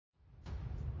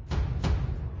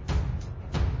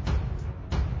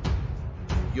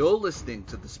You're listening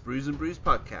to the Sprues and Brews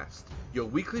podcast, your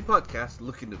weekly podcast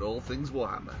looking at all things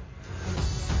Warhammer.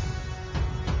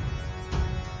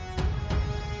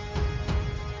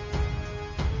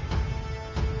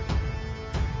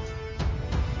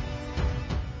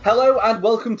 Hello and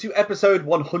welcome to episode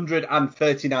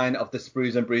 139 of the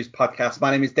Sprues and Brews podcast.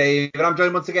 My name is Dave and I'm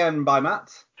joined once again by Matt.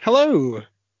 Hello.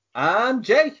 And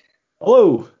Jay.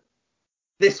 Hello.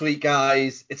 This week,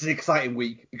 guys, it's an exciting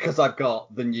week because I've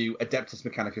got the new Adeptus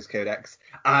Mechanicus Codex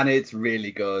and it's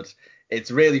really good. It's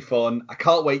really fun. I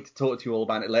can't wait to talk to you all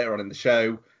about it later on in the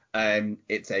show.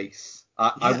 It's ace.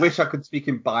 I wish I could speak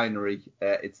in binary.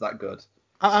 It's that good.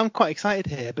 I'm quite excited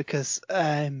here because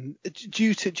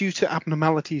due to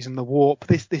abnormalities in the warp,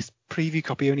 this preview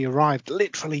copy only arrived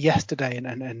literally yesterday,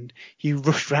 and you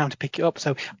rushed round to pick it up.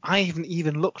 So I haven't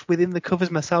even looked within the covers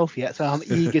myself yet. So I'm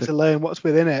eager to learn what's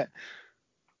within it.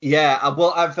 Yeah,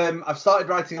 well, I've started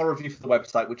writing a review for the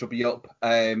website, which will be up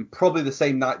probably the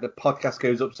same night the podcast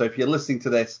goes up. So if you're listening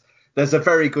to this, there's a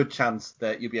very good chance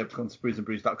that you'll be able to come to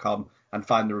spruesandbrews.com and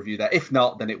find the review there. If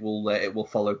not, then it will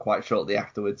follow quite shortly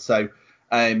afterwards. So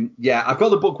yeah, I've got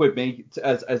the book with me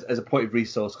as a point of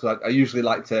resource because I usually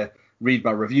like to read my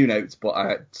review notes,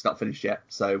 but it's not finished yet.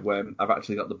 So I've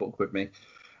actually got the book with me.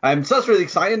 So that's really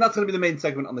exciting. That's going to be the main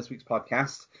segment on this week's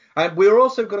podcast. We're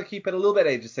also going to keep it a little bit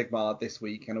Age of Sigmar this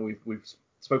week. I know we've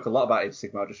spoke a lot about Age of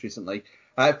Sigmar just recently.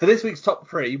 For this week's top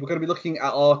three, we're going to be looking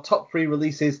at our top three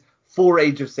releases for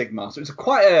Age of Sigmar. So it's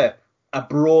quite a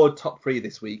broad top three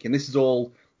this week, and this is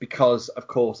all because, of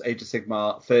course, Age of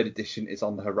Sigmar 3rd edition is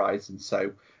on the horizon.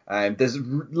 So there's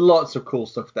lots of cool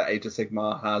stuff that Age of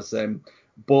Sigmar has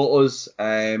bought us.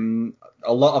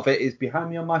 A lot of it is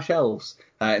behind me on my shelves,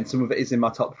 and some of it is in my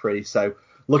top three. So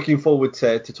looking forward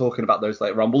to talking about those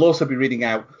later on. We'll also be reading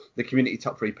out the community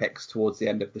top three picks towards the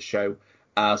end of the show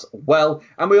as well.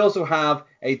 And we also have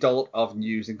a dollop of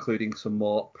news, including some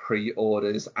more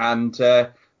pre-orders and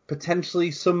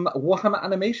potentially some Warhammer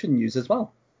animation news as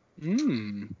well.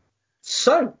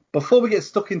 So, before we get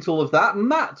stuck into all of that,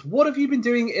 Matt, what have you been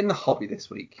doing in the hobby this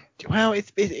week? Well,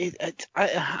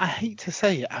 I hate to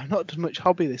say it, I've not done much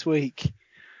hobby this week.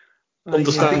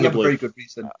 Understandably. I think you have a very good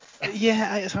reason.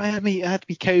 Yeah, I had my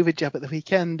COVID jab at the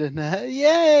weekend, and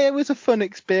yeah, it was a fun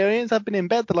experience. I've been in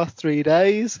bed the last 3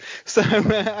 days, so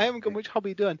I haven't got much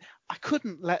hobby done. I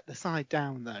couldn't let the side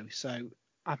down, though, so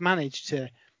I've managed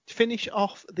to finish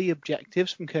off the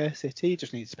objectives from Curse City.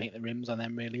 Just need to paint the rims on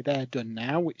them, really. They're done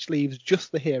now, which leaves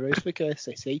just the heroes for Curse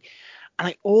City. And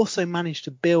I also managed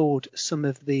to build some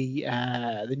of the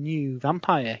new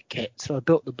vampire kits. So I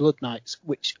built the Blood Knights,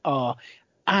 which are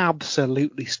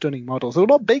absolutely stunning models. They're a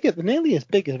lot bigger. They're nearly as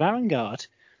big as Vanguard.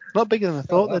 A lot bigger than I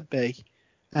thought they'd be.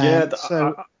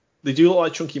 They do look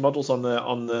like chunky models on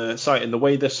the site, and the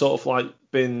way they're sort of like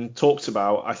been talked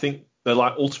about, I think they're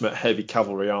like ultimate heavy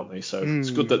cavalry, aren't they? So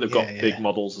it's good that they've got big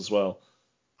models as well.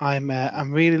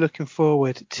 I'm really looking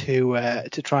forward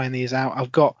to trying these out.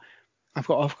 I've got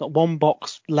one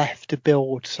box left to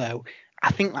build, so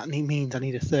I think that means I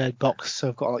need a third box. So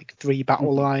I've got like 3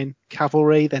 battle line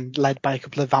cavalry, then led by a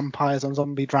couple of vampires on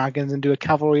zombie dragons, and do a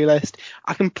cavalry list.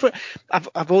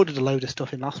 I've ordered a load of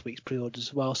stuff in last week's pre-orders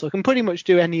as well, so I can pretty much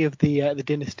do any of the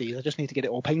dynasties. I just need to get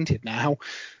it all painted now.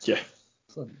 Yeah.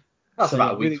 That's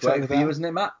about a week's work for you, isn't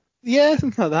it, Matt? Yeah,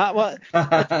 something like that. Well,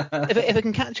 if I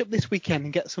can catch up this weekend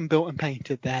and get some built and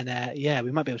painted, then yeah,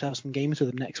 we might be able to have some games with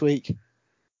them next week.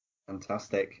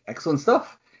 Fantastic. Excellent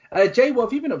stuff. Jay, what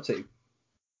have you been up to?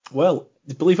 Well,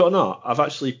 believe it or not, I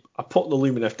put the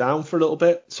Luminef down for a little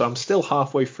bit, so I'm still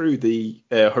halfway through the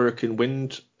Hurricane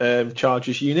Wind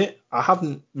Chargers unit. I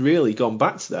haven't really gone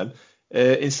back to them.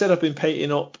 Instead, I've been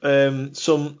painting up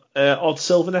some odd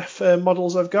Sylvaneth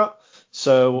models I've got.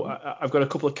 So I've got a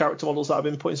couple of character models that I've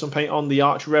been putting some paint on. The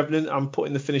Arch Revenant, I'm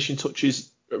putting the finishing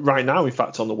touches right now, in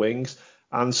fact, on the wings,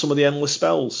 and some of the Endless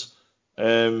Spells.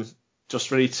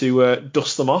 Just ready to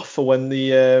dust them off for when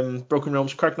the Broken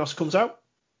Realms Kragnos comes out.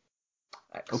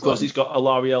 Excellent. Of course, it's got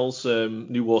Alariel's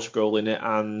new War Scroll in it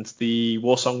and the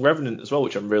Warsong Revenant as well,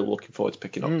 which I'm really looking forward to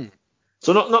picking up.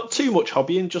 So not too much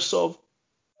hobbying, just sort of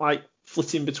like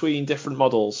flitting between different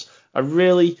models.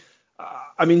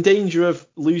 I'm in danger of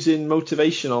losing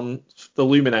motivation on the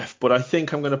Luminef, but I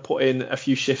think I'm going to put in a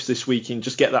few shifts this week and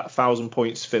just get that 1,000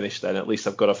 points finished. Then at least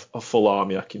I've got a full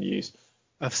army I can use.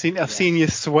 I've seen you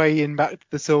swaying back to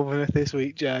the Sylvaneth this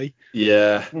week, Jay.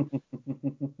 Yeah.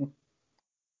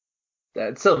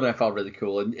 Sylvaneth are really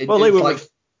cool. And they were like,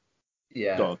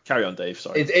 yeah. Go on, carry on, Dave.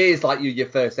 Sorry. It is like your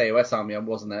first AOS army,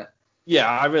 wasn't it? Yeah,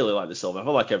 I really like the Sylvaneth.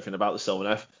 I like everything about the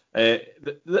Sylvaneth. They're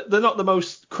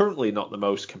currently not the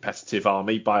most competitive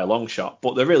army by a long shot,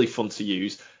 but they're really fun to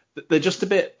use. They're just a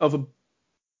bit of a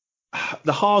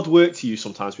the hard work to use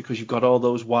sometimes because you've got all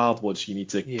those wildwoods you need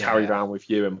to carry around with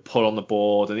you and put on the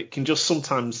board, and it can just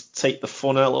sometimes take the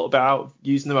fun a little bit out of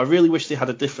using them. I really wish they had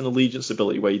a different allegiance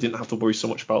ability where you didn't have to worry so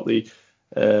much about the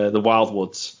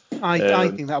wildwoods. I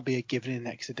think that'll be a given in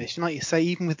next edition. Like you say,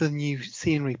 even with the new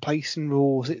scenery placing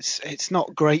rules, it's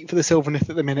not great for the Sylvaneth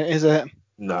at the minute, is it?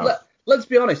 No. Let's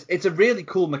be honest, it's a really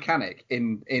cool mechanic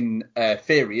in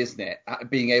theory, isn't it?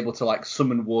 Being able to like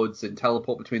summon woods and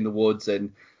teleport between the woods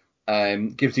and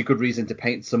gives you good reason to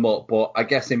paint some up. But I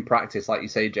guess in practice, like you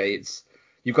say, Jay,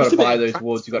 you've got to buy those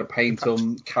woods, you've got to paint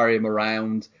them, carry them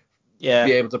around, be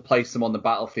able to place them on the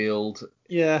battlefield.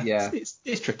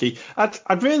 It's tricky.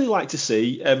 I'd really like to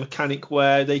see a mechanic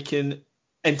where they can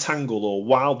entangle or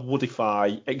wild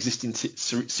woodify existing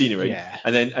scenery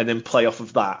and then play off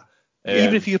of that.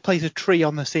 Even if you place a tree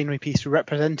on the scenery piece to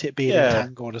represent it being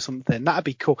entangled or something, that'd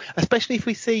be cool. Especially if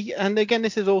we see, and again,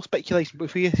 this is all speculation, but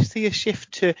if we see a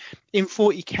shift to, in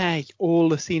 40k, all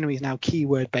the scenery is now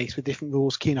keyword based with different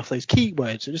rules keying off those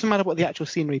keywords. So it doesn't matter what the actual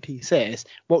scenery piece is.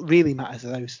 What really matters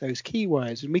are those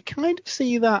keywords. And we kind of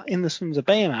see that in the Sons of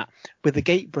Bahamut, with the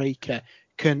Gatebreaker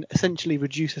can essentially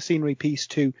reduce a scenery piece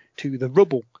to the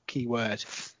rubble keyword.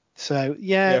 So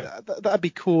that'd be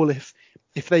cool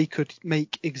if they could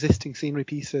make existing scenery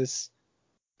pieces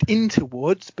into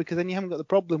woods, because then you haven't got the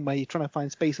problem where you're trying to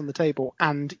find space on the table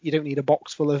and you don't need a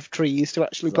box full of trees to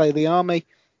actually play the army.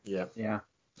 Yeah.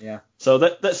 So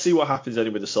let's see what happens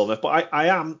anyway with the Sylvaneth. But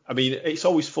I mean, it's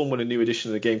always fun when a new edition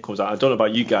of the game comes out. I don't know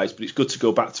about you guys, but it's good to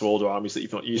go back to older armies that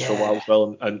you've not used for a while as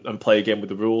well and play again with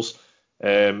the rules.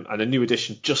 And a new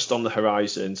edition just on the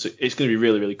horizon. So it's going to be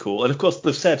really, really cool. And of course,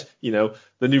 they've said,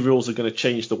 the new rules are going to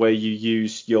change the way you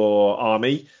use your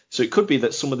army. So it could be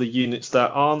that some of the units that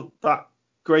aren't that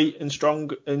great and strong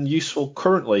and useful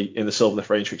currently in the Sylvaneth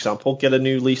range, for example, get a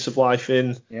new lease of life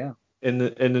in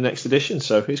the next edition.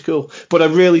 So it's cool. But I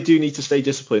really do need to stay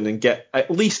disciplined and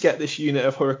at least get this unit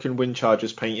of Hurricane Wind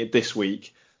Chargers painted this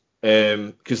week.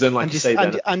 Because then, like you say,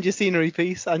 and your scenery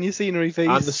piece, I keep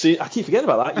forgetting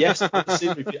about that. Yes, and the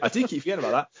scenery piece. I do keep forgetting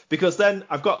about that because then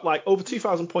I've got like over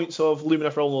 2,000 points of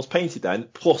Lumineth Rollers painted, then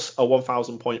plus a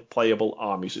 1,000 point playable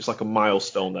army. So it's like a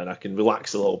milestone. Then I can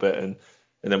relax a little bit, and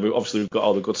then we've got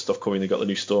all the good stuff coming. They've got the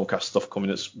new Stormcast stuff coming.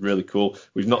 That's really cool.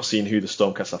 We've not seen who the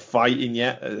Stormcast are fighting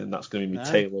yet, and that's going to be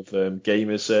Tale of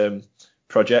Gamers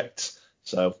project.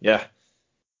 So yeah,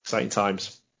 exciting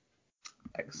times.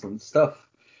 Excellent stuff.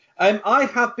 I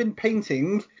have been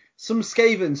painting some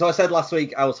Skaven. So I said last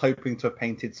week I was hoping to have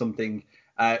painted something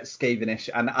Skavenish,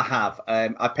 and I have.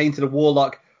 I painted a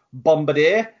Warlock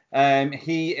Bombardier.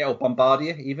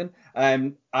 Bombardier even.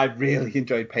 I really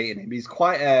enjoyed painting him. He's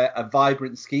quite a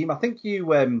vibrant scheme. I think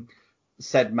you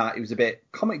said, Matt, he was a bit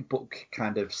comic book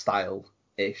kind of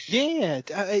style-ish. Yeah,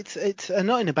 it's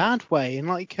not in a bad way, and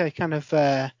like kind of.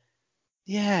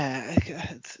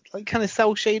 It's like kind of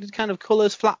cell shaded kind of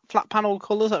colours, flat panel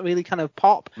colours that really kind of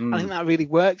pop. I think that really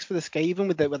works for the Skaven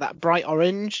with that bright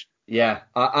orange. Yeah,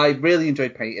 I really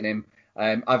enjoyed painting him.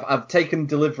 I've taken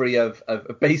delivery of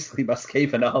basically my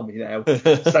Skaven army now,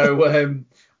 so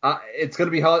it's going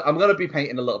to be hard. I'm going to be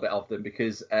painting a little bit of them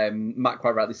because Matt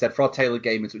quite rightly said for our tailored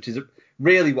gamers, which is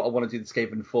really what I want to do the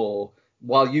Skaven for.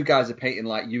 While you guys are painting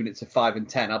like units of 5 and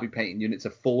 10, I'll be painting units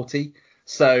of 40.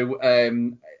 So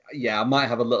I might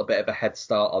have a little bit of a head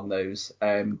start on those.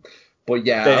 But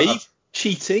yeah, Dave,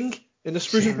 cheating in the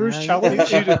Spruce and Bruce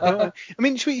challenge. I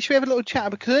mean, should we have a little chat?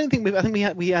 Because I think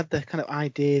we had the kind of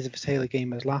ideas of Sailor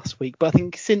Gamers last week, but I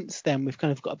think since then we've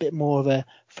kind of got a bit more of a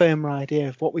firmer idea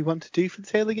of what we want to do for the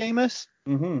Sailor Gamers.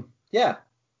 Mm-hmm. Yeah,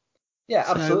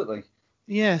 absolutely.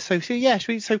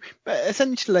 So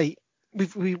essentially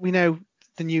we know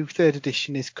the new 3rd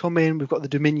edition is coming. We've got the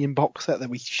Dominion box set that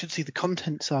we should see the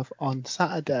contents of on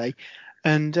Saturday,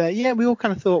 and we all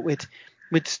kind of thought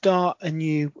we'd start a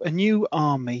new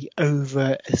army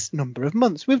over a number of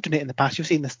months. We've done it in the past. You've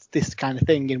seen this kind of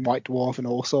thing in White Dwarf and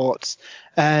all sorts.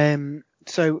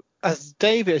 So as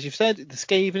David, as you've said, the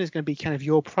Skaven is going to be kind of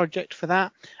your project for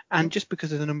that. And just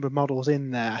because of the number of models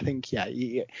in there, I think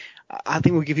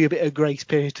we'll give you a bit of grace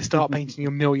period to start painting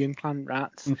your million clan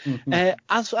rats.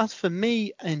 As for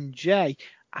me and Jay,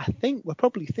 I think we're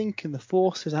probably thinking the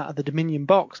forces out of the Dominion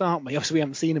box, aren't we? Obviously, we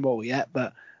haven't seen them all yet,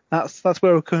 but that's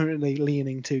where we're currently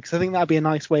leaning to, because I think that'd be a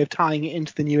nice way of tying it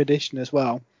into the new edition as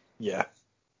well. Yeah,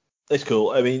 it's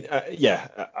cool. I mean,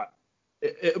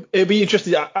 It'll be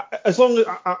interesting. As long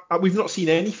as we've not seen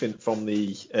anything from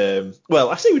the. Well,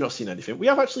 I say we've not seen anything. We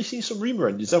have actually seen some rumor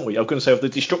endings, haven't we? I'm going to say of the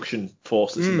destruction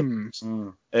force that's in the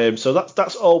books. So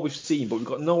that's all we've seen, but we've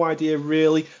got no idea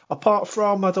really. Apart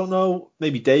from, I don't know,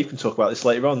 maybe Dave can talk about this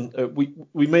later on.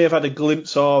 We may have had a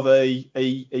glimpse of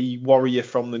a warrior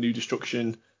from the new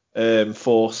destruction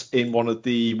force in one of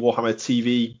the Warhammer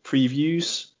TV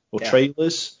previews or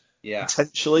trailers,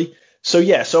 potentially. So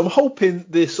I'm hoping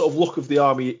this sort of look of the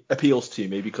army appeals to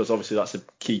me, because obviously that's a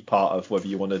key part of whether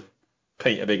you want to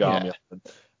paint a big army.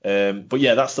 But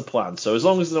yeah, that's the plan. So as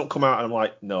long as they don't come out and I'm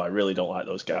like, no, I really don't like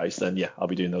those guys, then yeah, I'll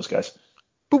be doing those guys.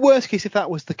 But worst case, if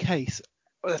that was the case,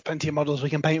 there's plenty of models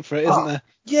we can paint for it, isn't there?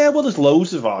 Yeah, well, there's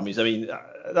loads of armies. I mean,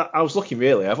 I was looking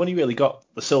really. I've only really got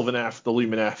the Sylvaneth, the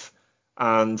Lumineth,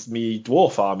 and me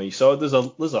Dwarf army. So there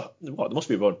must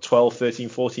be about 12, 13,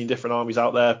 14 different armies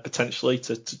out there potentially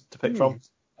to pick from.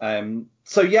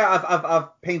 So yeah,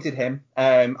 I've painted him.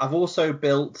 I've also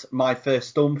built my first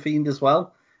Storm Fiend as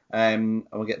well. And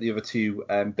we'll get the other two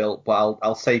built, but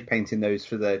I'll save painting those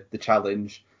for the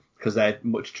challenge because they're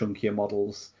much chunkier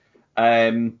models.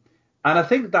 And I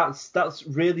think that's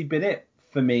really been it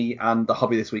for me and the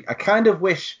hobby this week. I kind of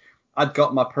wish I'd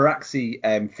got my Paraxi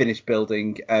finished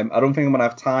building. I don't think I'm going to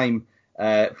have time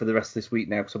for the rest of this week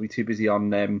now because I'll be too busy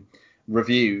on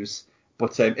reviews.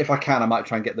 But if I can, I might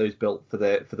try and get those built for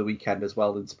the weekend as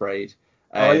well and sprayed.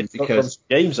 Because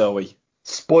games, are we?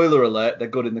 Spoiler alert, they're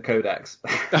good in the Codex.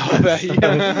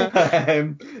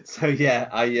 So yeah,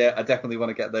 I definitely want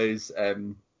to get those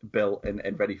built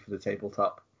and ready for the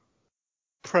tabletop.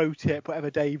 Pro tip, whatever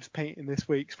Dave's painting this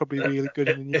week's probably really good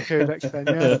in the new Codex then,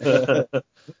 yeah.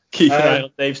 Keep an eye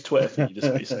on Dave's Twitter feed, is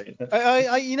what you're saying.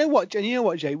 You know what,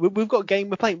 Jay? We've got a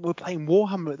game, we're playing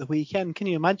Warhammer at the weekend. Can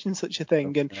you imagine such a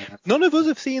thing? And none of us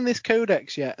have seen this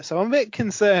Codex yet, so I'm a bit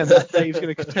concerned that Dave's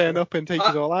going to turn up and take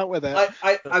us all out with it.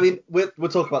 I mean, we'll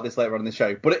talk about this later on in the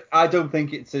show, but I don't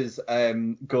think it's as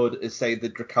good as, say,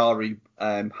 the Drakari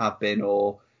have been,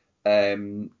 or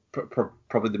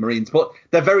probably the Marines, but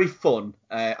they're very fun.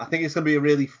 I think it's going to be a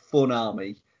really fun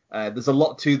army. There's a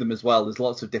lot to them as well. There's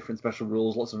lots of different special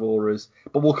rules, lots of auras,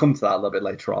 but we'll come to that a little bit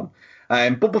later on.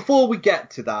 But before we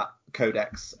get to that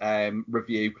Codex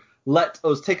review, let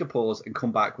us take a pause and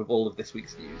come back with all of this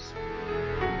week's news.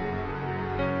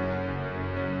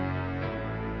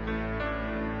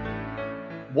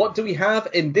 What do we have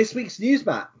in this week's news,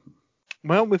 Matt?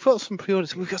 Well, we've got some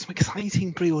pre-orders. We've got some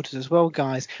exciting pre-orders as well,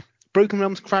 guys. Broken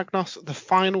Realms Kragnos, the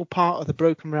final part of the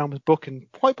Broken Realms book, and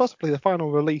quite possibly the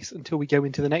final release until we go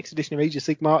into the next edition of Age of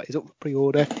Sigmar, is up for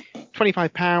pre-order.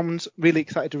 £25. Really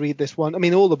excited to read this one. I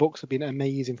mean, all the books have been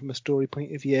amazing from a story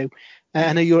point of view.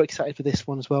 I know you're excited for this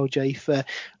one as well, Jay, for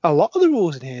a lot of the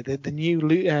rules in here. The new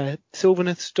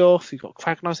Sylvaneth stuff. You've got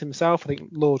Kragnos himself. I think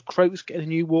Lord Croak's getting a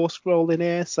new war scroll in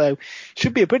here. So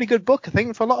should be a pretty good book, I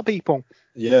think, for a lot of people.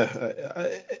 Yeah,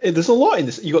 there's a lot in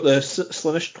this. You've got the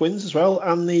Slaanesh twins as well,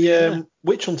 and the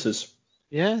Witch Hunters.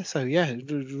 Yeah, so yeah,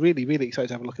 really, really excited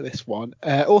to have a look at this one.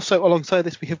 Also, alongside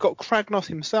this, we have got Kragnos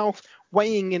himself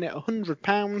weighing in at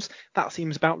 £100. That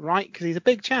seems about right because he's a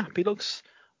big chap. He looks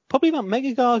probably about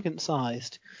Mega Gargant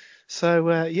sized.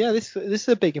 So yeah, this is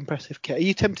a big, impressive kit. Are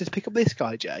you tempted to pick up this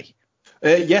guy, Jay?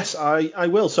 Yes, I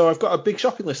will. So I've got a big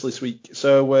shopping list this week.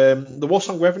 So the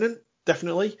Warsong Revenant,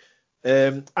 definitely,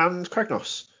 and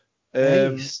Kragnos.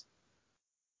 Nice.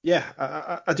 Yeah,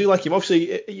 I do like him.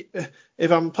 Obviously,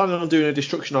 if I'm planning on doing a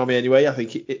destruction army anyway, I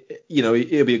think it'll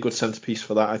be a good centerpiece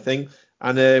for that, I think.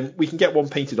 And we can get one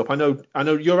painted up. I know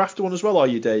you're after one as well, are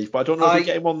you, Dave? But I don't know if you're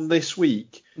getting one this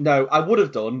week. No, I would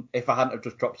have done if I hadn't have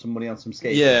just dropped some money on some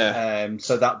skating. Yeah.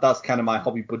 So that's kind of my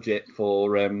hobby budget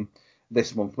for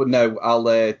this month. But no, I'll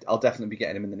definitely be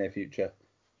getting him in the near future.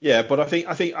 Yeah, but I think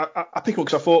I pick up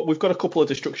because I thought we've got a couple of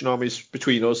destruction armies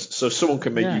between us, so someone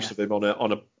can make use of him on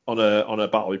a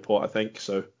battle report, I think.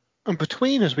 So. And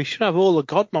between us, we should have all the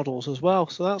god models as well,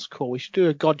 so that's cool. We should do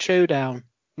a god showdown.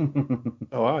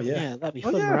 Oh wow, yeah. Yeah, that'd be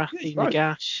fun. Marathi, right.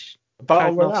 Nagash,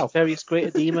 Battle Royale, various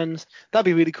greater demons. That'd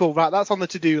be really cool. Right, that's on the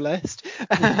to-do list.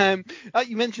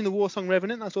 You mentioned the Warsong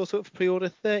Revenant. That's also up for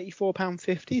pre-order,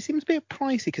 £34.50. Seems a bit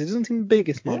pricey because it doesn't seem the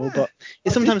biggest model, but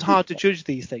it's sometimes hard to judge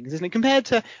these things, isn't it? Compared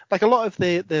to like a lot of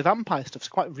the vampire stuff's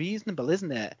quite reasonable,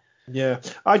 isn't it? Yeah,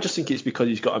 I just think it's because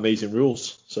he's got amazing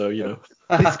rules. So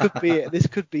This could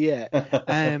be it.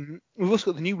 We've also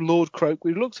got the new Lord Croak,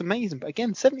 which looks amazing, but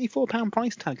again, £74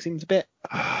 price tag seems a bit.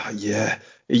 Yeah.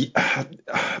 If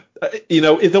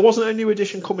there wasn't a new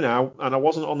edition coming out and I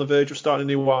wasn't on the verge of starting a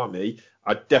new army,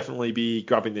 I'd definitely be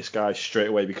grabbing this guy straight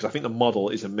away because I think the model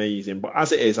is amazing. But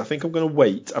as it is, I think I'm going to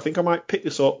wait. I think I might pick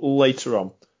this up later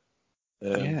on.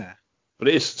 Yeah. But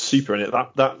it is super in it.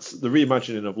 That's the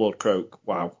reimagining of Lord Croak.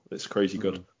 Wow, it's crazy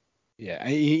good. Yeah,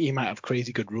 he might have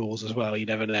crazy good rules as well. You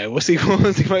never know. We'll see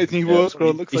what his new war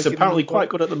scroll looks like. He's apparently quite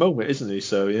good at the moment, isn't he?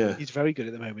 So yeah, he's very good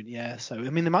at the moment. Yeah. So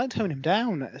I mean, they might tone him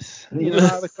down. That's out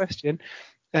of the question.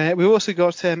 We've also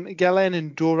got Galen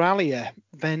and Doralia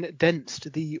Ven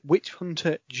Denst, the Witch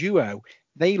Hunter duo.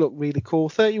 They look really cool.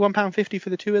 £31.50 for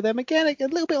the two of them. Again, a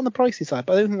little bit on the pricey side,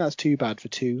 but I don't think that's too bad for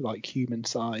two like human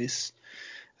size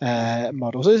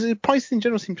models. The prices in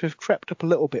general seem to have crept up a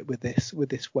little bit with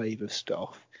this wave of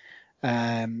stuff.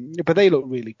 But they look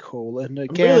really cool. And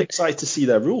again, I'm really excited to see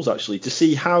their rules actually, to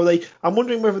see how they. I'm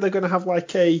wondering whether they're going to have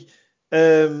like a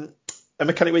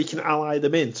mechanic where you can ally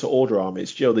them in to order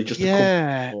armies. Do you know, they just become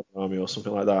an order army or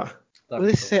something like that. Well,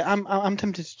 this is it. I'm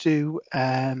tempted to do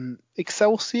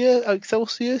Excelsior. What's the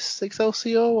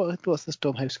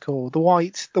Stormhost called? The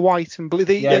white and blue.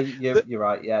 You're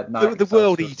right. Yeah, the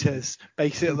World Eaters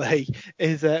basically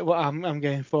is what I'm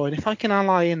going for. And if I can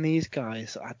ally in these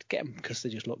guys, I'd get them because they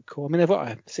just look cool. I mean, they've got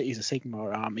a Cities of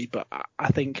Sigmar army, but I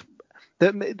think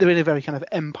they're in a very kind of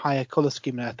Empire colour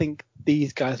scheme, and I think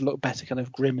these guys look better, kind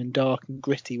of grim and dark and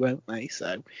gritty, won't they?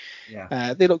 So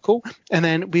they look cool. And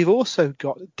then we've also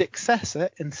got Dixessa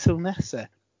and Silnessa,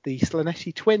 the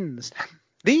Slaneshi twins.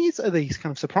 These are these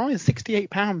kind of surprise.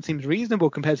 £68 seems reasonable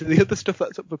compared to the other stuff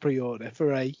that's up for pre-order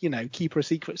for a Keeper of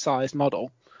Secret size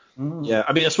model. Yeah,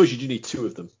 I mean, I suppose you do need two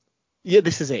of them. Yeah,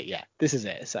 this is it. Yeah, this is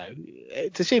it. So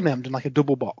it's a shame they haven't done like a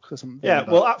double box or something. Yeah,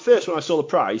 well, at first when I saw the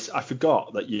price, I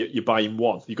forgot that you're buying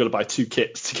one. You've got to buy two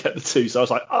kits to get the two. So I was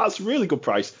like, oh, that's a really good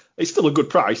price. It's still a good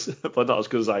price, but not as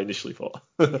good as I initially thought.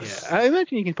 Yeah, I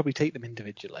imagine you can probably take them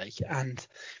individually. And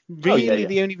really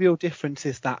the only real difference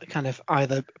is that kind of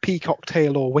either peacock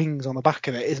tail or wings on the back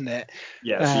of it, isn't it?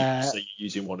 Yeah, so you're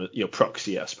using one,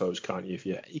 proxy, I suppose, can't you?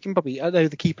 Yeah, you can probably, although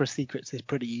the Keeper of Secrets is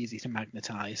pretty easy to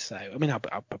magnetize. So, I mean, I'll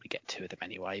probably get two of them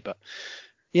anyway. But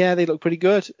yeah, they look pretty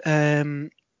good.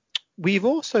 We've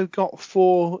also got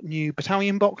 4 new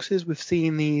battalion boxes. We've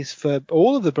seen these for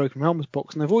all of the Broken Realms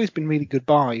books, and they've always been really good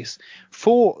buys.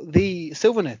 For the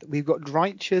Sylvaneth, we've got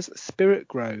Drycha's Spirit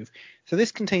Grove. So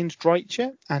this contains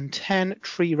Drycha and 10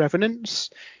 Tree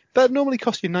Revenants. That normally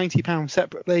cost you £90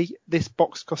 separately. This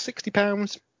box costs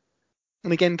 £60.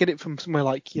 And again, get it from somewhere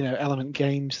like, Element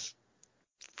Games,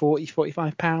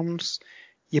 £45.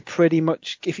 You're pretty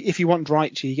much, if you want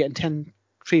Drycha, you're getting 10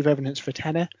 Tree Revenants for a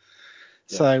tenner.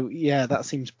 So yeah, that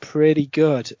seems pretty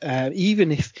good.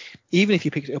 Even if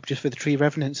you picked it up just for the Tree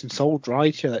Revenants and sold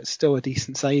Drycha, that's still a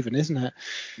decent saving, isn't it?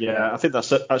 Yeah, I think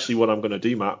that's actually what I'm going to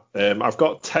do, Matt. I've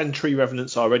got 10 Tree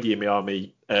Revenants already in my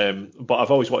army, but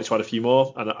I've always wanted to add a few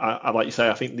more. And I like you say,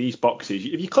 I think these boxes,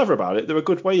 if you're clever about it, they're a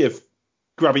good way of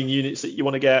grabbing units that you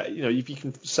want to get. If you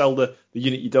can sell the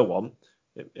unit you don't want,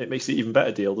 it makes it an even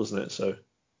better deal, doesn't it? So.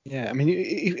 Yeah, I mean,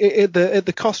 at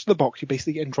the cost of the box, you're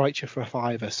basically getting Drycha for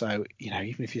 £5. So,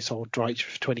 even if you sold Drycha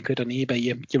for £20 on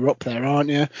eBay, you're up there, aren't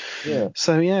you? Yeah.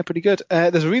 So, yeah, pretty good.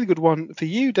 There's a really good one for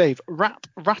you, Dave.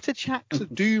 Ratachak's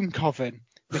Doom Coven,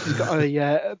 which has got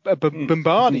a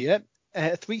Bombardier,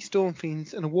 3 Storm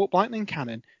Fiends, and a Warp Lightning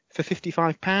Cannon for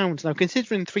 £55. Now,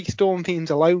 considering 3 Storm Fiends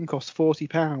alone cost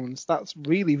 £40, that's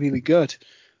really, really good.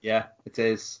 Yeah, it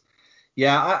is.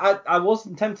 Yeah, I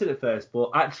wasn't tempted at first,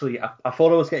 but actually I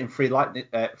thought I was getting free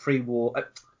Warp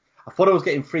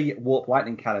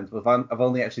Lightning Cannons, but I've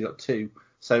only actually got 2,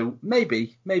 so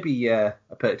maybe a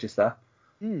purchase there.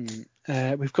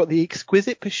 We've got the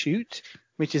Exquisite Pursuit,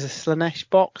 which is a Slanesh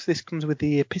box. This comes with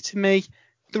the Epitome,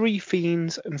 3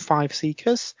 Fiends and 5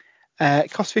 Seekers.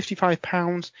 It costs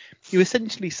 £55. You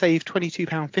essentially save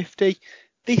 £22.50.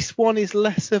 This one is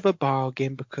less of a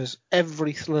bargain because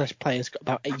every Slanesh player's got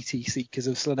about 80 Seekers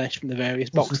of Slanesh from the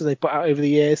various boxes they put out over the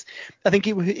years. I think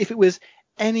if it was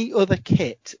any other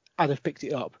kit, I'd have picked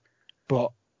it up.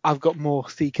 But I've got more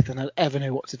Seekers than I'd ever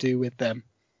know what to do with them.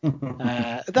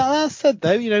 That said,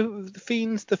 though, the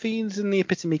Fiends and the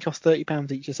Epitome cost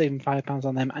 £30 each. You're saving £5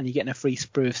 on them, and you're getting a free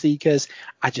sprue of Seekers.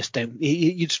 I just don't.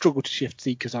 You'd struggle to shift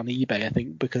Seekers on eBay, I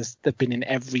think, because they've been in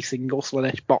every single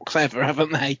Slanesh box ever,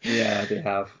 haven't they? Yeah, they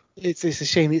have. It's a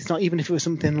shame. It's not, even if it was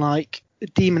something like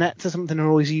Demonettes or something, are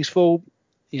always useful.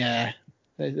 Yeah,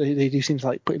 they do seem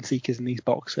like putting Seekers in these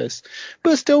boxes,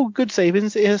 but still good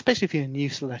savings, especially if you're a new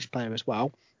Slanesh player as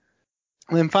well.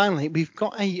 And then finally, we've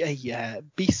got a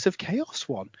Beasts of Chaos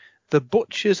one, the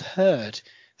Butcher's Herd.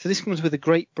 So this comes with a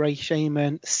Great Bray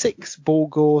Shaman, 6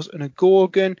 Bulgors and a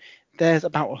Gorgon. There's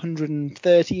about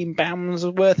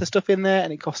 £113 worth of stuff in there,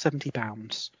 and it costs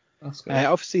 £70. That's good.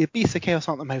 Obviously, the Beasts of Chaos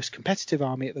aren't the most competitive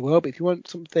army at the world, but if you want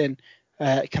something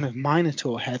kind of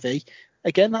Minotaur heavy,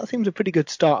 again, that seems a pretty good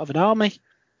start of an army.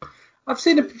 I've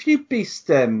seen a few Beast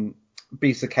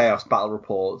Beasts of Chaos battle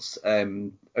reports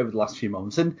over the last few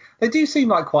months, and they do seem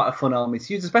like quite a fun army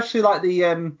to use, especially like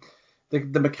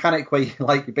the mechanic where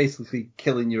you're basically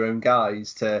killing your own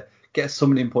guys to get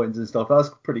summoning points and stuff. That's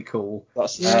pretty cool.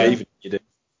 That's the Skaven you do.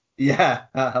 Yeah,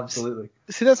 absolutely.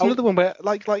 See, that's another one where,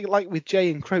 like with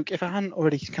Jay and Croak, if I hadn't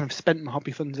already kind of spent my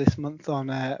hobby funds this month on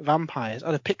vampires,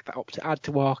 I'd have picked that up to add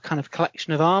to our kind of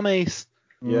collection of armies.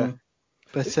 Yeah.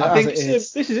 But I think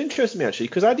this is interesting to me, actually,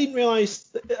 because I didn't realise.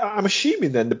 I'm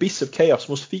assuming then the Beasts of Chaos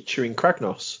must feature in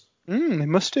Kragnos. They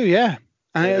must do, yeah.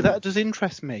 And that does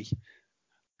interest me,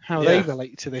 how they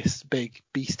relate to this big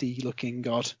beastie-looking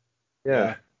god.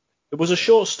 Yeah. There was a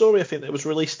short story, I think, that was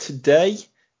released today,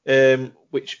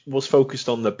 which was focused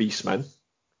on the Beastmen.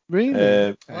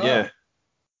 Really? Yeah.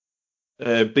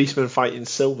 Beastmen fighting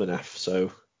Sylvaneth,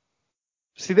 so...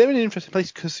 See, they're in an interesting place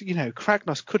because,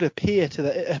 Kragnos could appeal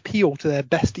to their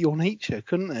bestial nature,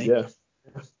 couldn't they? Yeah.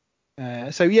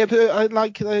 But I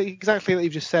like exactly what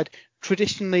you've just said.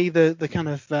 Traditionally, the kind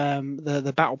of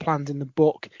the battle plans in the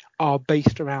book are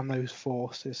based around those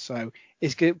forces. So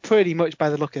it's good, pretty much by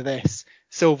the look of this,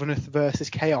 Sylvaneth versus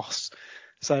Chaos.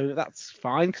 So that's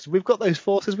fine because we've got those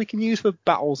forces we can use for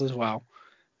battles as well.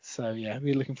 So yeah,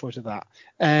 we're looking forward to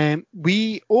that.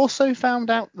 We also found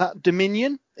out that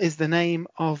Dominion is the name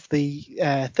of the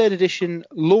 3rd edition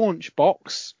launch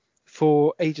box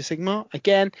for Age of Sigmar.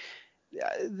 Again,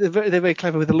 they're very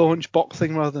clever with the launch box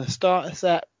thing rather than a starter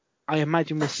set. I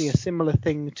imagine we'll see a similar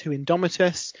thing to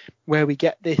Indomitus, where we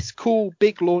get this cool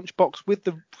big launch box with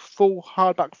the full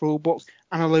hardback rulebook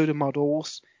and a load of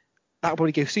models. That'll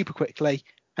probably go super quickly,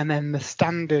 and then the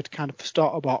standard kind of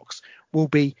starter box will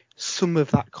be some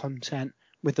of that content,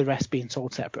 with the rest being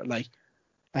sold separately.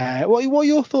 What are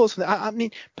your thoughts on that? I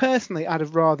mean, personally, I'd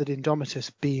have rathered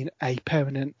Indomitus being a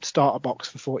permanent starter box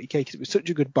for 40k because it was such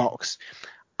a good box.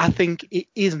 I think it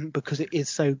isn't because it is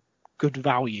so good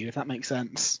value, if that makes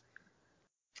sense.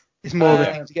 It's more of a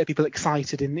thing to get people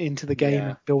excited into the game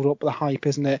and build up the hype,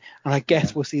 isn't it? And I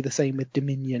guess we'll see the same with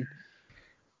Dominion.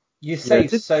 You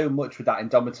saved so much with that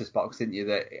Indomitus box, didn't you,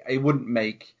 that it wouldn't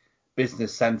make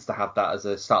business sense to have that as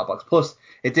a starter box. Plus,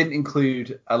 it didn't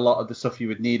include a lot of the stuff you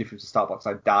would need if it was a starter box,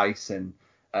 like dice and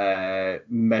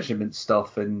measurement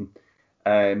stuff.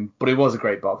 But it was a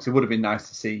great box. It would have been nice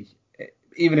to see,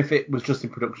 even if it was just in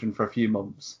production for a few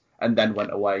months and then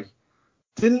went away.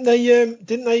 Didn't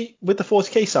they with the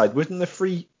 40k side? Wasn't there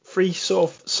three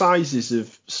sort of sizes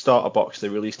of starter box they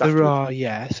released afterwards? There are,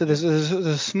 yeah. So there's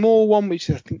a small one which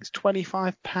I think is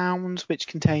 £25, which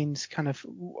contains kind of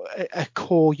a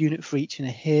core unit for each and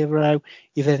a hero.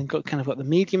 You've then got the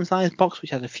medium-sized box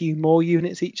which has a few more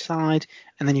units each side,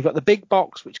 and then you've got the big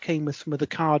box which came with some of the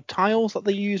card tiles that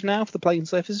they use now for the playing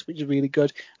surfaces, which is really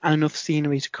good, and enough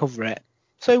scenery to cover it.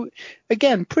 So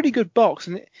again, pretty good box,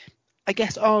 and I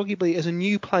guess arguably as a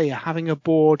new player, having a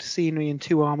board, scenery and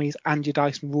 2 armies and your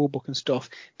dice and rulebook and stuff,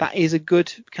 that is a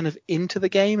good kind of into the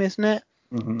game, isn't it?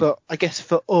 Mm-hmm. But I guess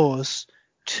for us,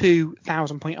 2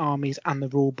 1,000-point armies and the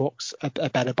rulebooks are a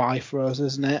better buy for us,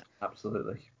 isn't it?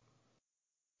 Absolutely.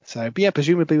 So, but yeah,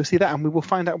 presumably we'll see that, and we will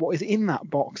find out what is in that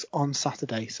box on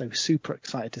Saturday. So super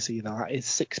excited to see that. That is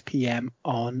 6 p.m.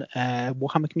 on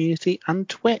Warhammer Community and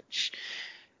Twitch.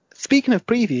 Speaking of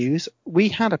previews, we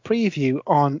had a preview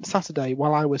on Saturday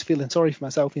while I was feeling sorry for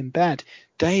myself in bed.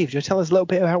 Dave, do you tell us a little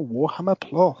bit about Warhammer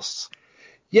Plus?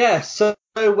 Yeah, so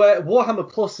Warhammer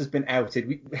Plus has been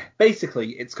outed.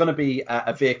 Basically, it's going to be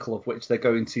a vehicle of which they're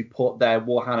going to put their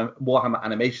Warhammer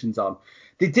animations on.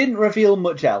 They didn't reveal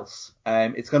much else.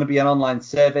 It's going to be an online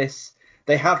service.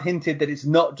 They have hinted that it's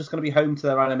not just going to be home to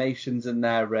their animations and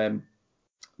their Warhammer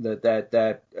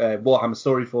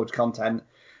Storyforge content,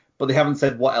 but they haven't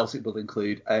said what else it will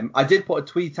include. I did put a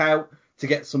tweet out to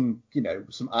get some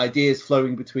ideas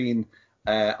flowing between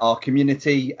our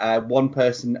community. One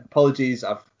person, apologies,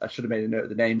 I should have made a note of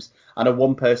the names. I know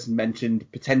one person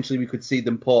mentioned potentially we could see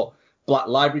them put Black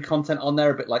Library content on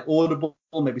there, a bit like Audible,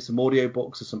 maybe some audio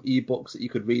books or some ebooks that you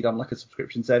could read on like a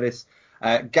subscription service.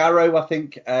 Garrow, I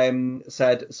think,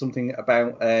 said something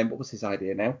about what was his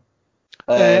idea now?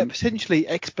 Potentially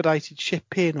expedited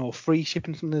shipping or free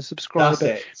shipping from the subscriber.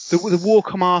 The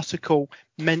Warcom article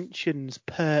mentions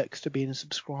perks to being a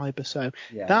subscriber, so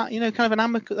that kind of an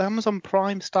Amazon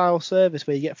Prime style service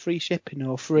where you get free shipping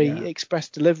or free express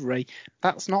delivery.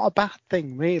 That's not a bad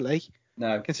thing, really.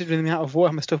 No, considering the amount of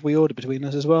Warhammer stuff we order between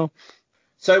us as well.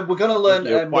 So we're going to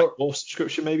learn more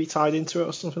subscription maybe tied into it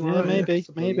or something like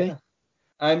that. Maybe.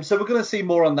 So we're going to see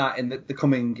more on that in the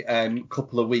coming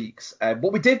couple of weeks.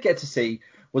 What we did get to see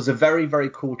was a very, very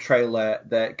cool trailer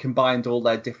that combined all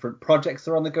their different projects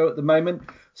that are on the go at the moment.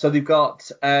 So they've got,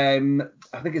 I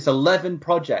think it's 11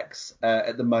 projects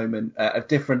at the moment of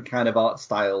different kind of art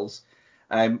styles.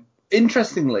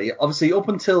 Interestingly, obviously, up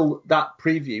until that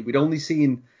preview, we'd only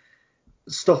seen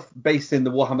stuff based in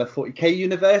the Warhammer 40k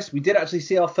universe. We did actually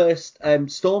see our first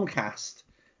Stormcast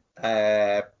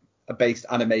based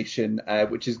animation,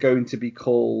 which is going to be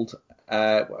called,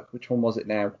 which one was it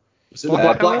now?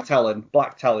 Black Talon.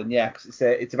 Black Talon, yeah, because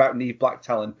it's about Neve Black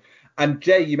Talon. And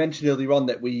Jay, you mentioned earlier on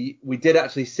that we did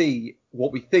actually see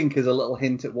what we think is a little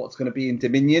hint at what's going to be in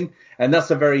Dominion, and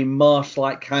that's a very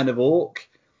marsh-like kind of orc.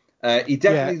 He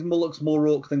definitely looks more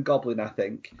orc than goblin, I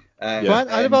think. I'd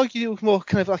have argued it was more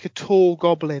kind of like a tall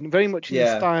goblin, very much in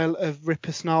the style of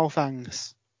Ripper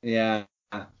Snarlfangs. Yeah.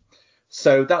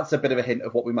 So that's a bit of a hint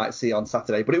of what we might see on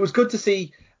Saturday. But it was good to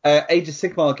see Age of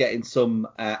Sigmar getting some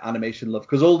animation love,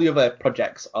 because all the other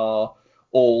projects are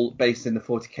all based in the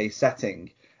 40k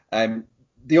setting.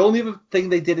 The only other thing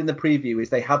they did in the preview is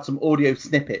they had some audio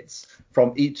snippets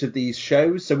from each of these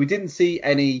shows. So we didn't see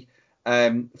any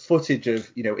footage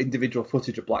of, individual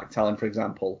footage of Black Talon, for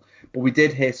example, but we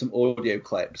did hear some audio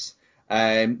clips.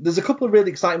 There's a couple of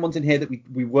really exciting ones in here that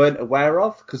we weren't aware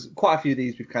of, because quite a few of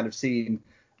these we've kind of seen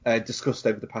discussed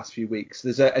over the past few weeks.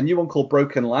 There's a new one called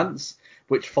Broken Lance,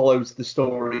 which follows the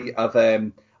story of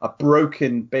a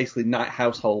broken, basically, knight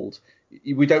household.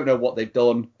 We don't know what they've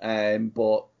done,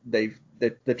 but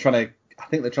they're trying to, I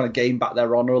think they're trying to gain back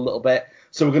their honor a little bit.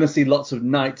 So we're going to see lots of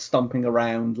knights stomping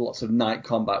around, lots of knight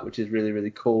combat, which is really,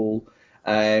 really cool.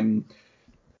 And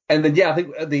then, I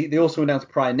think they also announced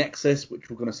Prior Nexus, which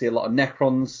we're going to see a lot of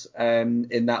Necrons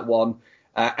in that one.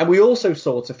 And we also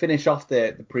saw, to finish off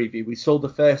the preview, we saw the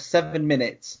first 7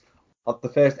 minutes of the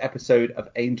first episode of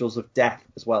Angels of Death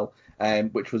as well,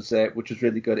 which was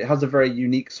really good. It has a very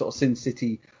unique sort of Sin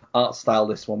City art style,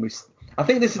 this one. I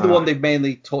think this is the one they've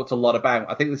mainly talked a lot about.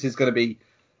 I think this is going to be,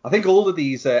 I think all of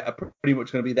these are pretty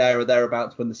much going to be there or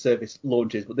thereabouts when the service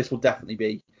launches, but this will definitely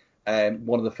be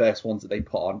one of the first ones that they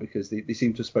put on, because they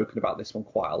seem to have spoken about this one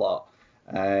quite a lot.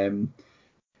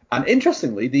 And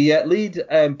interestingly, the lead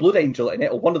Blood Angel in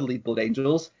it, or one of the lead Blood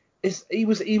Angels, he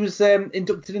was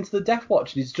inducted into the Death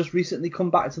Watch, and he's just recently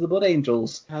come back to the Blood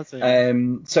Angels.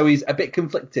 So he's a bit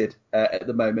conflicted at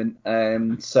the moment.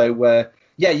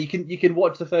 You can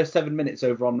watch the first 7 minutes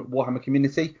over on Warhammer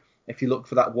Community. If you look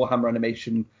for that Warhammer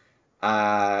animation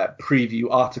preview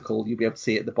article, you'll be able to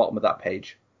see it at the bottom of that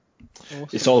page. Awesome.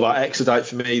 It's all about Exodite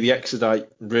for me. The Exodite,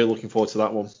 I'm really looking forward to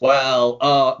that one.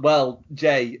 Well,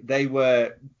 Jay, they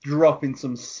were dropping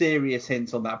some serious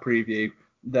hints on that preview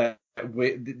that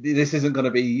this isn't going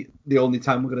to be the only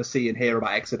time we're going to see and hear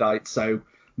about Exodite. So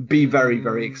be very,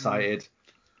 very excited.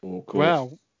 Oh,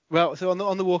 cool. Well, so on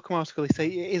the Warcom article, they say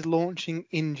it is launching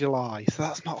in July, so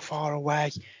that's not far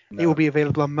away. No. It will be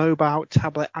available on mobile,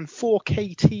 tablet, and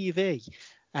 4K TV.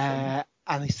 And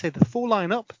they say the full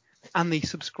lineup and the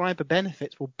subscriber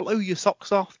benefits will blow your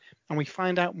socks off, and we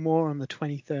find out more on the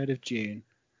 23rd of June.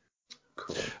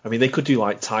 Cool. I mean, they could do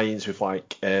like tie-ins with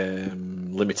like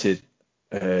limited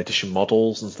edition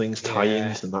models and things,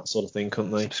 tie-ins and that sort of thing,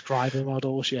 couldn't they? Subscriber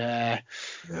models, yeah.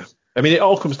 I mean, it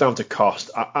all comes down to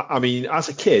cost. I mean, as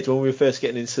a kid, when we were first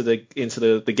getting into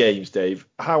the games, Dave,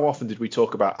 how often did we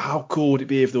talk about how cool would it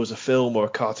be if there was a film or a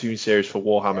cartoon series for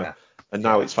Warhammer? Yeah. And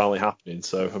now it's finally happening.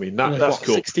 So, I mean, that's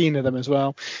cool. 16 of them as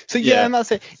well. So, and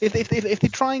that's it. If they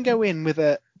try and go in with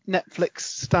a Netflix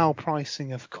style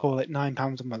pricing of, call it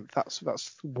 £9 a month, that's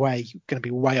going to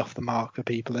be way off the mark for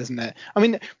people, isn't it? I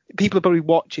mean, people will probably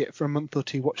watch it for a month or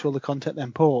two, watch all the content,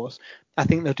 then pause. I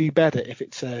think they'll do better if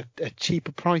it's a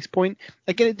cheaper price point.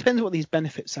 Again, it depends what these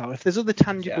benefits are. If there's other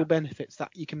tangible benefits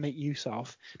that you can make use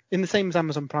of, in the same as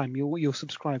Amazon Prime, you'll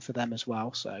subscribe for them as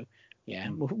well. So,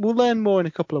 we'll learn more in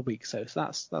a couple of weeks. So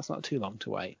that's not too long to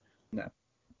wait. No.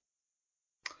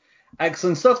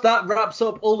 Excellent stuff. That wraps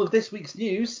up all of this week's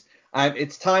news.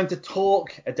 It's time to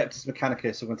talk Adeptus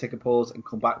Mechanicus. So we're going to take a pause and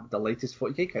come back with the latest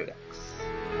 40k Codex.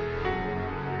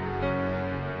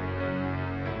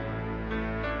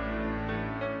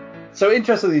 So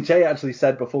interestingly, Jay actually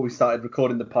said before we started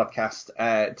recording the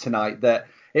podcast tonight that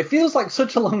it feels like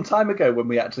such a long time ago when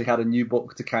we actually had a new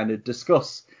book to kind of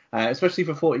discuss, especially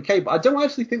for 40k. But I don't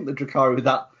actually think that Drukhari was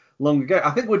that long ago.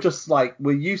 I think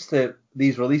we're used to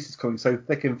these releases coming so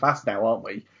thick and fast now, aren't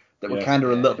we? That we're kind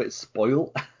of a little bit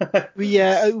spoiled.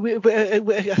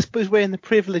 I suppose we're in the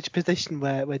privileged position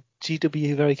where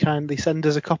GW very kindly send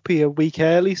us a copy a week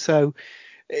early, so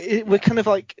we're kind of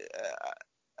like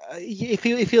it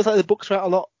feels like the books were out a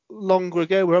lot longer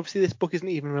ago. Where obviously this book isn't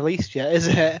even released yet, is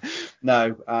it?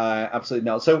 No, absolutely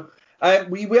not. So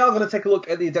We are going to take a look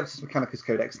at the Adeptus Mechanicus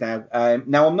Codex now.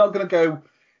 Now, I'm not going to go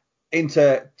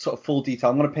into sort of full detail.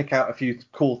 I'm going to pick out a few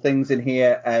cool things in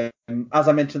here. As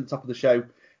I mentioned at the top of the show,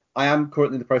 I am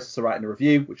currently in the process of writing a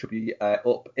review, which will be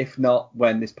up, if not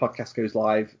when this podcast goes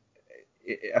live,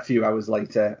 a few hours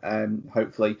later,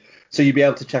 hopefully. So you'll be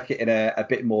able to check it in a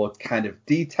bit more kind of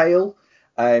detail.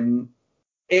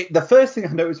 The first thing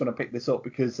I noticed when I picked this up,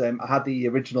 because I had the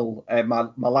original, my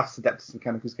last Adeptus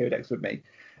Mechanicus Codex with me.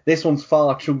 This one's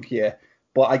far chunkier,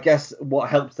 but I guess what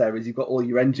helps there is you've got all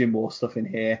your Engine War stuff in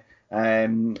here.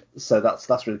 So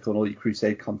that's really cool, all your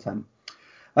Crusade content.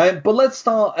 But let's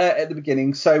start at the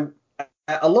beginning. So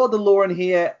a lot of the lore in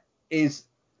here is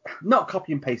not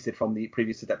copy and pasted from the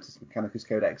previous Adeptus Mechanicus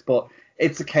Codex, but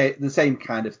it's the same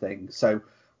kind of thing. So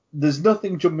there's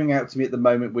nothing jumping out to me at the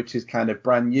moment which is kind of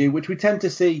brand new, which we tend to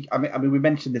see. I mean, we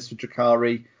mentioned this with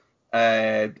Drakari,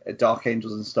 Dark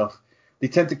Angels and stuff. They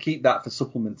tend to keep that for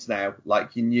supplements now,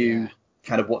 like you knew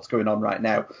kind of what's going on right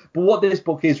now. But what this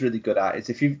book is really good at is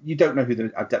if you don't know who the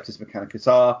Adeptus Mechanicus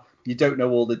are, you don't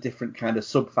know all the different kind of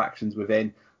sub-factions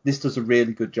within, this does a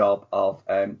really good job of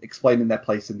explaining their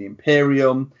place in the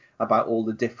Imperium, about all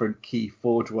the different key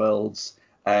Forge worlds.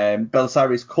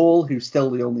 Belisarius Cawl, who's still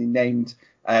the only named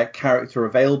character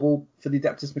available for the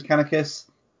Adeptus Mechanicus.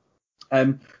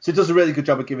 So it does a really good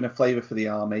job of giving a flavour for the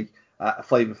army, a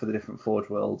flavour for the different Forge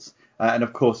worlds. And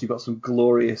of course, you've got some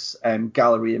glorious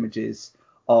gallery images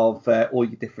of all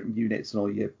your different units and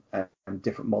all your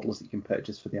different models that you can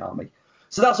purchase for the army.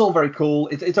 So that's all very cool.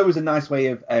 It's always a nice way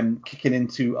of kicking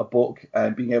into a book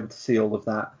and being able to see all of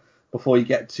that before you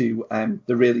get to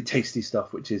the really tasty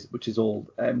stuff, which is all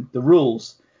the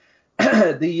rules.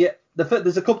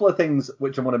 There's a couple of things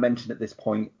which I want to mention at this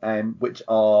point, which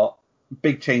are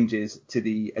big changes to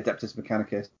the Adeptus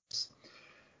Mechanicus.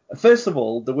 First of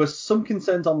all, there were some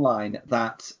concerns online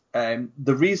that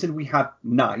the reason we had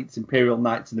knights, Imperial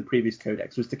Knights in the previous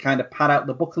codex, was to kind of pad out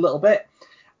the book a little bit,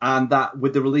 and that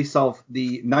with the release of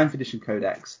the 9th edition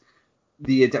codex,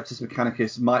 the Adeptus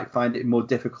Mechanicus might find it more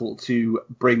difficult to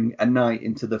bring a knight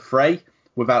into the fray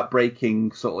without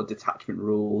breaking sort of detachment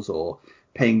rules or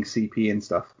paying CP and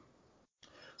stuff.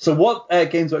 So what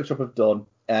Games Workshop have done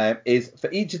is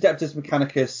for each Adeptus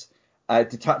Mechanicus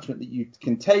detachment that you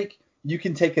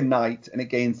can take a knight, and it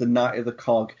gains the Knight of the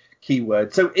Cog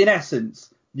keyword. So in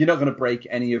essence, you're not going to break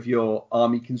any of your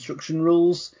army construction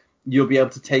rules. You'll be able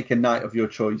to take a knight of your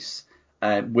choice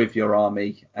with your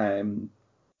army and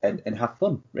have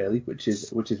fun, really, which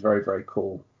is very, very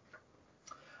cool.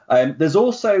 There's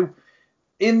also,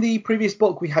 in the previous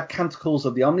book, we had Canticles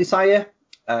of the Omnissiah,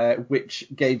 which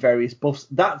gave various buffs.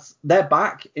 They're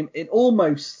back in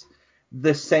almost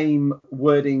the same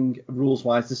wording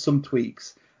rules-wise. There's some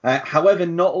tweaks. However,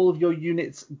 not all of your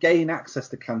units gain access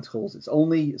to Canticles. It's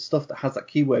only stuff that has that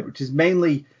keyword, which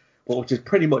is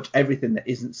pretty much everything that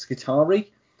isn't Skitarii.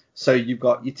 So you've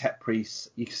got your Tech Priests,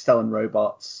 your Stellan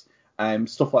Robots,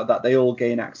 stuff like that. They all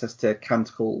gain access to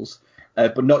Canticles,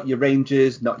 but not your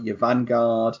Rangers, not your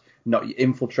Vanguard, not your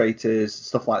Infiltrators,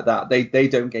 stuff like that. They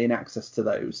don't gain access to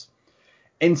those.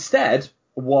 Instead,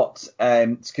 what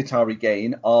Skitarii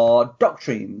gain are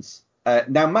Doctrines.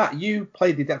 Now, Matt, you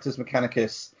played the Adeptus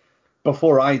Mechanicus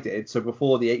before I did, so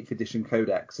before the 8th edition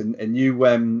codex, and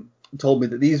you told me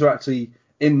that these are actually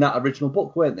in that original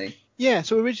book, weren't they? Yeah,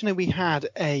 so originally we had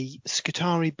a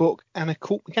Skitarii book and a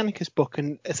Cult Mechanicus book,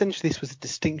 and essentially this was a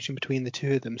distinction between the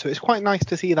two of them. So it's quite nice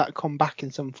to see that come back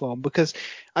in some form, because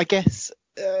I guess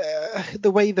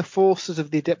the way the forces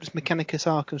of the Adeptus Mechanicus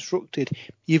are constructed,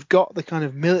 you've got the kind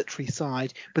of military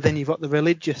side, but then you've got the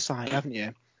religious side, haven't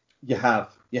you? You have,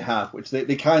 which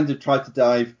they kind of tried to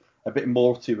dive a bit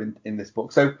more to in this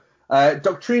book. So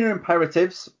Doctrina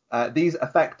Imperatives, these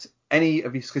affect any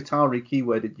of your Skitarii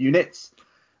keyworded units.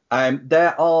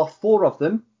 There are 4 of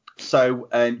them, so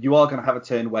you are going to have a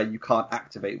turn where you can't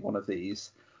activate one of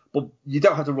these, but you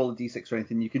don't have to roll a d6 or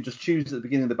anything. You can just choose at the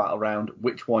beginning of the battle round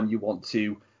which one you want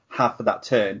to have for that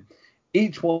turn.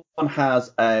 Each one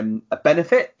has a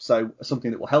benefit, so something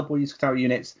that will help all your Skitarii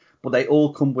units, but they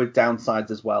all come with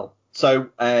downsides as well. So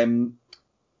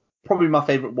probably my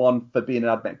favourite one for being an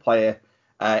AdMech player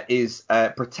is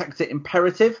Protector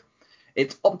Imperative.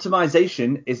 Its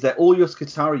optimization is that all your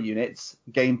Skitarii units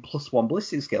gain +1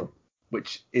 ballistic skill,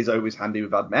 which is always handy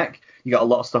with AdMech. You got a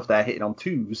lot of stuff there hitting on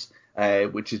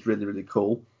 2s, which is really, really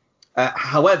cool.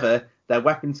 However, their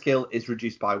weapon skill is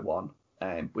reduced by 1,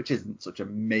 which isn't such a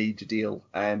major deal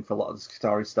for a lot of the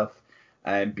Skitarii stuff,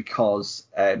 because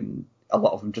a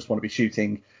lot of them just want to be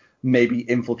shooting maybe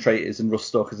Infiltrators and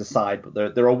Ruststalkers aside,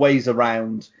 but there are ways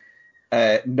around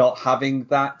not having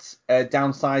that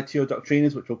downside to your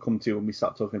doctriners, which we'll come to when we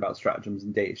start talking about stratagems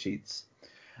and data sheets.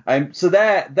 So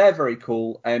they're very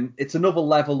cool. It's another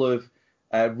level of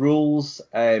rules,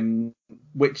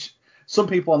 which some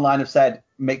people online have said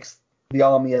makes the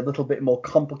army a little bit more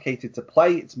complicated to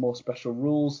play. It's more special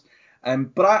rules.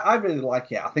 But I really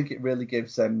like it. I think it really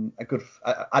gives a good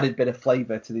added bit of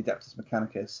flavour to the Adeptus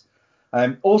Mechanicus.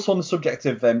 Also on the subject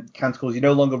of canticles, you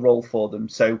no longer roll for them.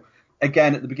 So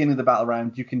again, at the beginning of the battle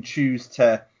round, you can choose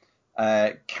to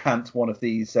cant one of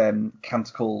these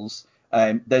canticles.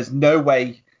 There's no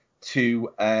way to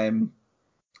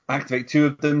activate two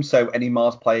of them. So any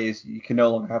Mars players, you can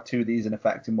no longer have two of these in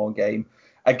effect in one game.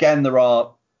 Again, there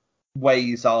are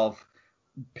ways of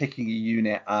picking a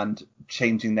unit and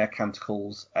changing their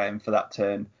canticles for that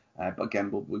turn. But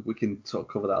again, we can sort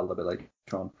of cover that a little bit later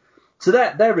on. So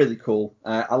they're really cool.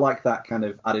 I like that kind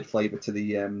of added flavour to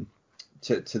the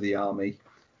to the army,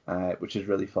 which is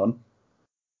really fun.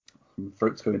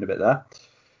 Throat's going a bit there.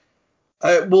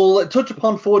 We'll touch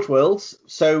upon Forge Worlds.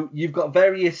 So you've got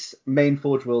various main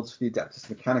Forge Worlds for the Adeptus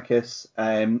Mechanicus.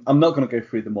 I'm not going to go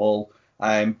through them all,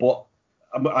 but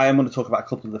I am going to talk about a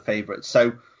couple of the favourites.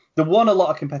 So the one a lot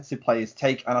of competitive players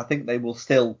take, and I think they will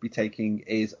still be taking,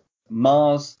 is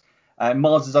Mars.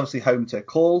 Mars is obviously home to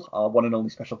Call, our one and only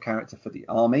special character for the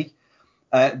army.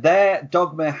 Their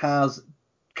dogma has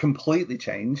completely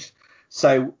changed.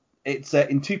 So it's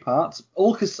in two parts.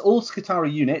 All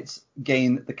Skitarii units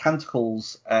gain the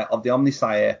canticles of the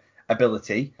Omnissiah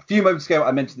ability. A few moments ago,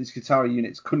 I mentioned the Skitarii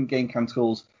units couldn't gain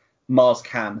canticles. Mars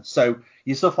can. So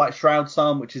your stuff like Shroud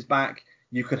Psalm, which is back,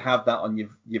 you could have that on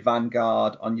your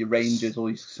Vanguard, on your Rangers, all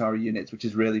your Skitarii units, which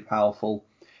is really powerful.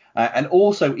 And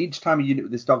also, each time a unit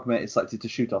with this dogma is selected to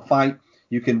shoot or fight,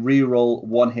 you can re-roll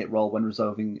one hit roll when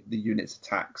resolving the unit's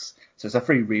attacks. So it's a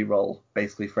free re-roll,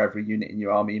 basically, for every unit in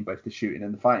your army in both the shooting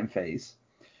and the fighting phase.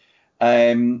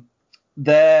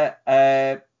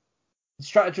 Their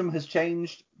stratagem has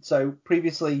changed. So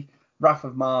previously, Wrath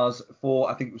of Mars,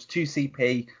 for I think it was 2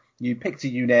 CP, you picked a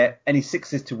unit, any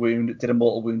 6s to wound, did a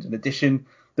mortal wound in addition.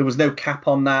 There was no cap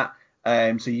on that,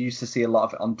 so you used to see a lot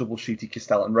of it on double shooty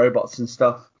Castellan robots and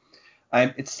stuff.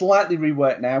 It's slightly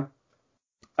reworked now.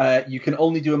 You can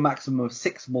only do a maximum of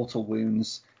 6 mortal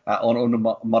wounds on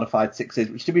unmodified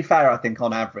 6s, which, to be fair, I think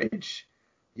on average,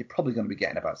 you're probably going to be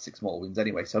getting about 6 mortal wounds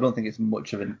anyway, so I don't think it's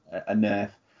much of a nerf.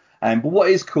 But what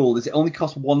is cool is it only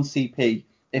costs 1 CP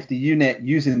if the unit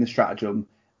using the stratagem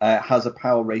has a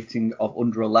power rating of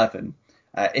under 11.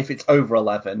 If it's over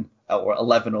 11 or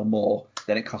 11 or more,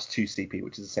 then it costs 2 CP,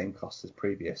 which is the same cost as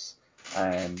previous.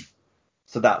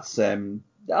 So that's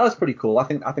pretty cool. I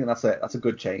think that's a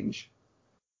good change.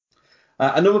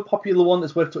 Another popular one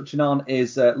that's worth touching on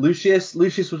is Lucius.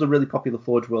 Lucius was a really popular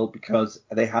Forge World because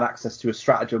they had access to a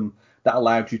stratagem that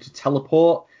allowed you to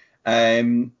teleport.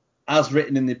 As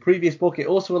written in the previous book, it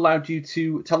also allowed you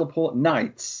to teleport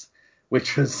knights,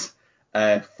 which was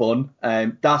fun.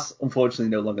 That's unfortunately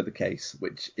no longer the case,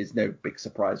 which is no big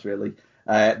surprise, really.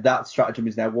 That stratagem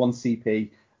is now 1 CP,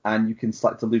 and you can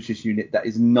select a Lucius unit that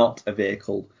is not a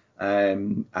vehicle,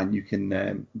 and you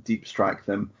can deep strike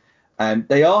them.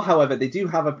 However, they do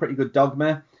have a pretty good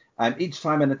dogma. Each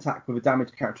time an attack with a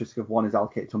damage characteristic of 1 is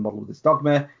allocated to a model with this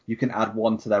dogma, you can add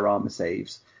 1 to their armor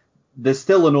saves. There's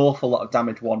still an awful lot of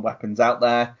damage 1 weapons out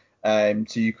there,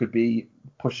 so you could be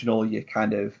pushing all your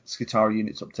kind of Skitarii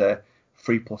units up to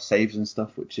 3+ saves and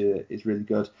stuff, which is really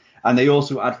good. And they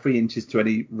also add 3 inches to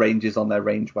any ranges on their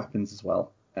range weapons as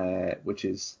well, which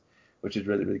is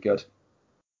really, really good.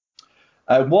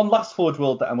 One last Forge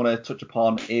World that I want to touch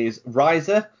upon is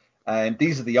Riser.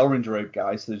 These are the orange robe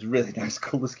guys, so it's a really nice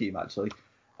colour scheme, actually.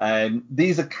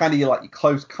 These are kind of your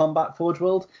close combat Forge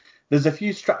World. There's a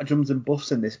few stratagems and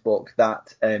buffs in this book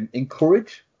that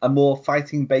encourage a more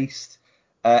fighting-based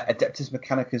Adeptus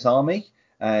Mechanicus army,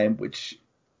 which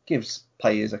gives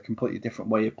players a completely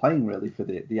different way of playing, really, for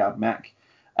the AdMech.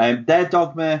 Their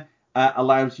dogma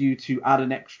allows you to add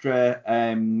an extra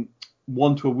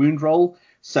 1 to a wound roll.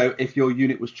 So if your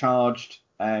unit was charged,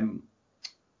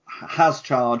 has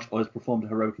charged, or has performed a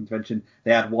heroic intervention,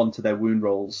 they add 1 to their wound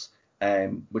rolls,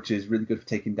 which is really good for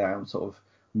taking down sort of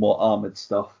more armoured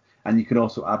stuff. And you can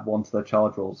also add 1 to their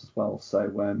charge rolls as well.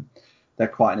 So they're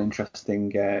quite an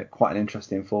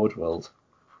interesting Forge World.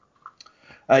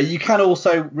 You can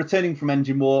also, returning from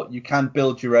Engine War, you can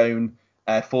build your own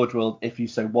Forge World if you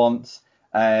so want.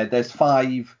 There's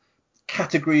 5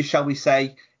 categories, shall we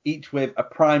say, each with a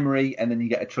primary, and then you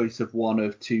get a choice of one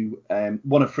of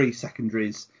 3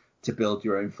 secondaries to build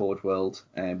your own Forge World,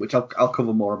 which I'll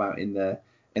cover more about in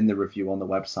the review on the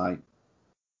website.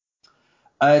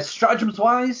 Stratagems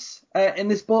wise, in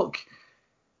this book,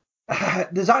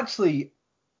 There's actually,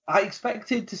 I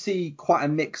expected to see quite a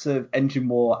mix of Engine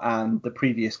War and the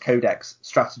previous Codex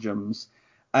stratagems.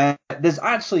 There's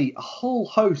actually a whole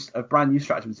host of brand new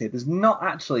stratagems here. There's not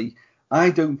actually, I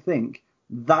don't think,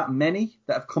 that many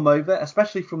that have come over,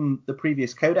 especially from the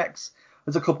previous Codex.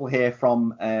 There's a couple here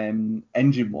from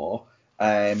Engine War.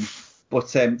 There's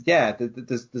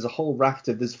a whole raft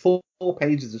of, there's 4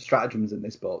 pages of stratagems in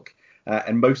this book,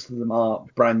 and most of them are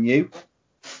brand new.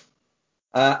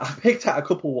 I picked out a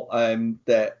couple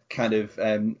that kind of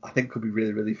I think could be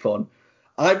really, really fun.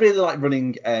 I really like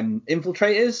running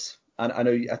infiltrators, and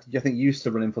I think you used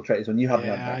to run infiltrators when you haven't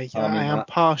had that. Yeah, I am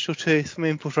partial to some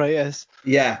infiltrators.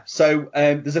 Yeah, so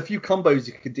there's a few combos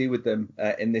you could do with them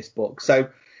in this book. So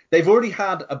they've already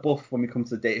had a buff when we come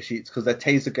to the data sheets because their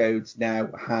taser goads now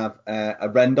have a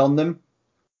rend on them.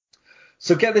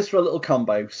 So get this for a little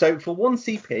combo. So for 1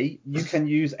 CP, you can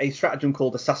use a stratagem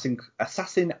called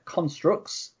Assassin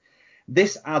Constructs.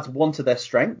 This adds 1 to their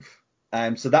strength.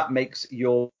 So that makes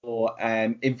your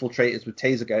infiltrators with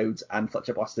taser goads and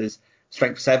fletcher blasters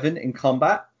strength 7 in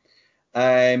combat.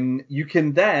 You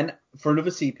can then, for another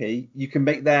CP, you can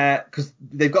make because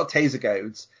they've got taser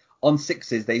goads, on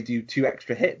 6s they do 2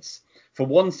 extra hits. For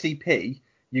 1 CP,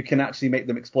 you can actually make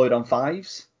them explode on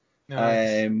 5s,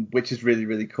 nice. Which is really,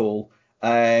 really cool.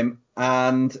 And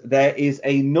there is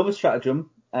another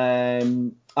stratagem.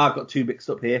 I've got 2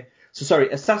 mixed up here. So sorry,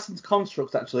 Assassin's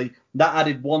Constructs, actually, that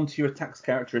added 1 to your attack's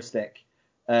characteristic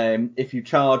if you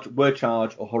were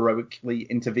charged, or heroically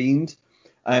intervened.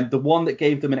 The one that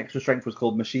gave them an extra strength was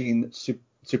called Machine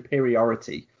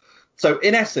Superiority. So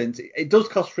in essence, it does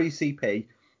cost 3 CP,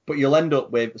 but you'll end up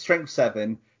with strength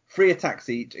 7, 3 attacks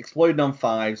each, exploding on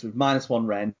 5s with -1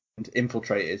 rend,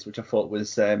 infiltrators, which I thought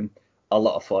was a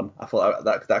lot of fun. I thought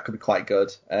that could be quite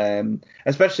good,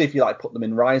 especially if you put them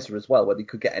in Riser as well, where they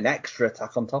could get an extra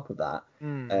attack on top of that.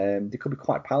 They could be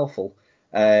quite powerful.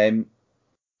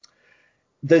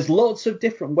 There's lots of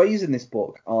different ways in this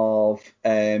book of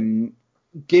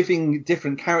giving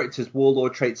different characters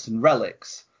warlord traits and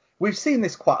relics. We've seen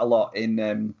this quite a lot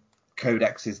in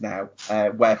codexes now,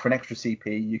 where for an extra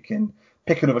CP you can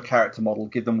pick another character model,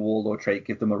 give them a warlord trait,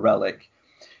 give them a relic.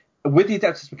 With the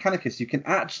Adeptus Mechanicus, you can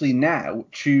actually now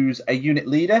choose a unit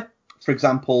leader. For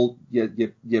example,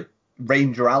 your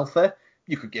Ranger Alpha,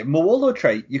 you could give him a warlord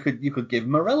trait. You could give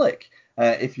him a relic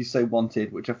if you so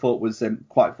wanted, which I thought was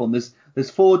quite fun.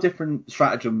 There's 4 different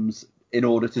stratagems in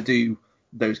order to do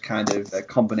those kind of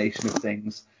combination of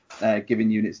things,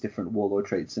 giving units different warlord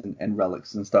traits and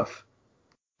relics and stuff.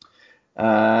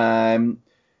 I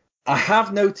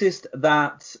have noticed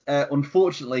that,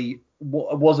 unfortunately,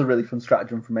 what was a really fun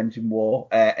stratagem from Engine War,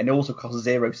 and it also cost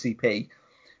 0 CP,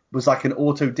 was like an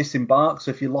auto disembark.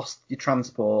 So if you lost your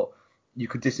transport, you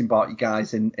could disembark your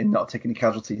guys and not take any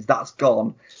casualties. That's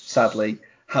gone, sadly.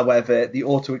 However, the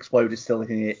auto explode is still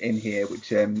in here,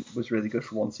 which was really good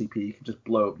for 1 CP. You can just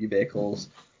blow up your vehicles,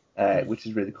 which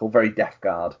is really cool. Very Death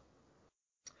Guard.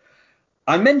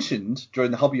 I mentioned during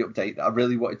the hobby update that I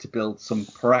really wanted to build some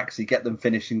Paraxi, get them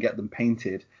finished and get them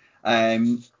painted.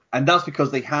 And that's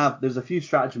because there's a few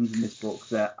stratagems in this book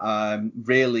that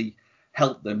really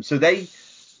help them. So they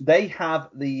have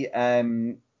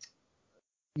the,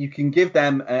 you can give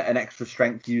them an extra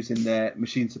strength using their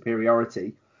machine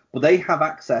superiority, but they have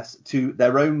access to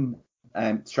their own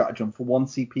stratagem for 1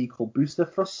 CP called Booster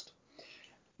Thrust.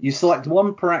 You select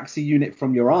 1 Paraxi unit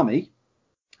from your army.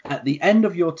 At the end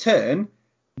of your turn,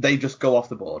 they just go off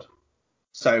the board.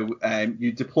 So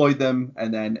you deploy them,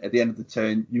 and then at the end of the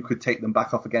turn, you could take them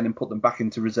back off again and put them back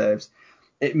into reserves.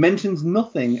 It mentions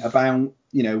nothing about,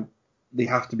 they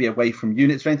have to be away from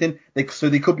units or anything. So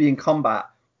they could be in combat,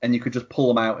 and you could just pull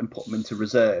them out and put them into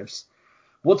reserves.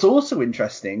 What's also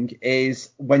interesting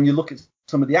is when you look at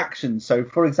some of the actions. So,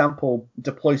 for example,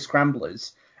 deploy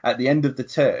Scramblers. At the end of the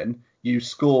turn, you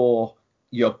score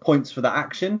your points for that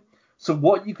action. So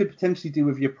what you could potentially do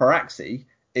with your Paraxi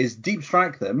is deep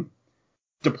strike them,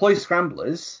 deploy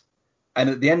Scramblers, and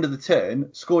at the end of the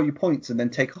turn, score your points and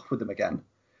then take off with them again.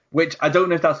 Which I don't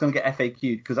know if that's going to get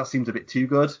FAQ'd because that seems a bit too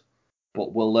good.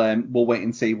 But we'll wait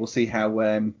and see. We'll see how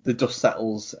the dust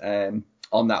settles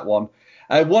on that one.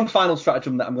 One final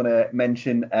stratagem that I'm going to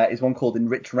mention is one called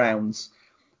Enrich Rounds.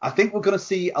 I think we're going to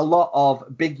see a lot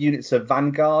of big units of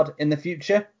Vanguard in the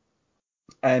future,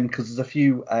 because there's a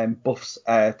few buffs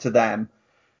to them.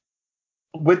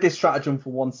 With this stratagem for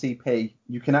 1 CP,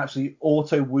 you can actually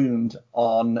auto wound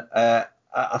on a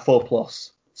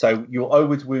 4+. So you'll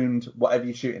always wound whatever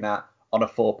you're shooting at on a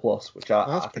 4+, which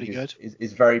I think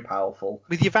is very powerful.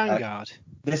 With your Vanguard?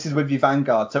 This is with your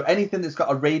Vanguard. So anything that's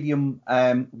got a radium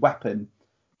weapon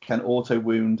can auto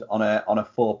wound on a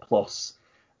 4+.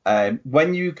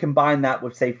 When you combine that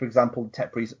with, say, for example, the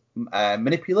Tech Priest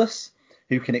Manipulus,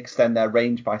 who can extend their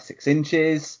range by 6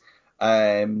 inches,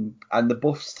 and the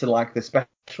buffs to like the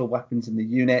special weapons in the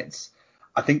units,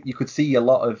 I think you could see a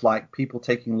lot of like people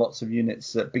taking lots of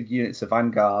units, big units of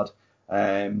Vanguard,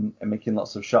 and making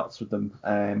lots of shots with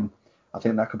them. I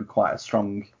think that could be quite a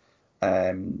strong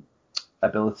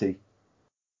ability.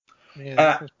 Yeah,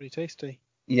 that sounds pretty tasty.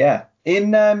 Yeah,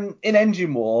 in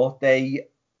Engine War, they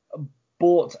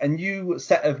bought a new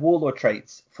set of warlord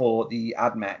traits for the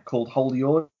AdMech called Holy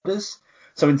Orders.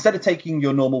 So instead of taking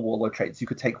your normal warlord traits, you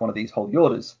could take one of these Holy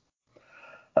Orders.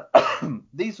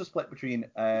 These were split between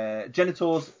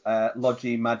Genitors,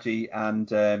 Logi, Magi,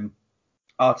 and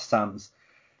Artisans.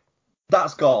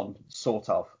 That's gone, sort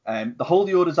of. The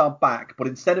Holy Orders are back, but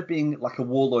instead of being like a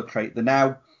warlord trait, they're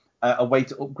now a way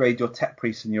to upgrade your tech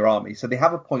priests in your army. So they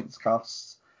have a points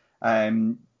cost.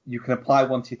 You can apply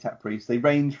one to your tech priests. They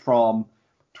range from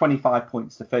 25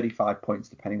 points to 35 points,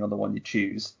 depending on the one you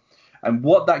choose. And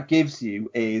what that gives you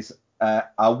is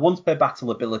a once per battle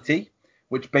ability,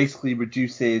 which basically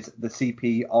reduces the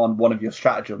CP on one of your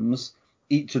stratagems.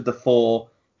 Each of the 4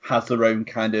 has their own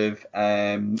kind of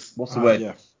what's the word?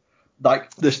 Yeah.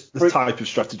 Like this type of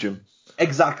stratagem.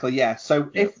 Exactly, yeah.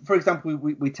 So if, for example,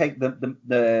 we take the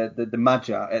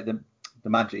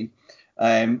Magi,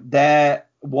 their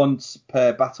once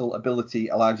per battle ability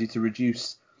allows you to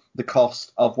reduce the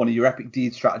cost of one of your epic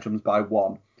deed stratagems by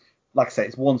 1. Like I say,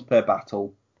 it's once per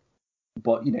battle,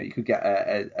 but you know you could get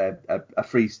a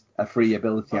free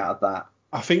ability out of that.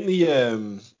 I think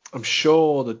I'm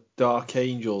sure the Dark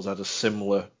Angels had a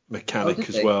similar mechanic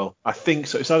as well. I think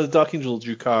so. It's either Dark Angels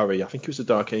or Drukhari. I think it was the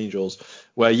Dark Angels,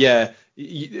 where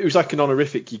it was like an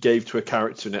honorific you gave to a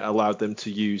character, and it allowed them to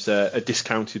use a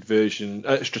discounted version,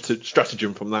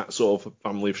 stratagem from that sort of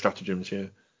family of stratagems. Yeah.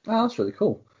 Oh, that's really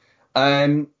cool.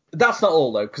 That's not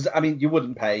all though, because I mean you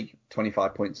wouldn't pay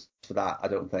 25 points for that, I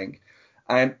don't think.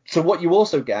 So what you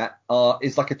also get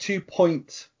is like a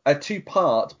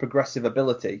 2-part progressive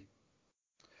ability.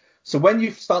 So when you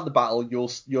start the battle,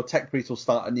 your tech priest will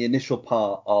start in the initial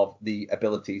part of the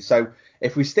ability. So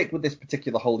if we stick with this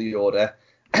particular Holy Order,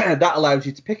 that allows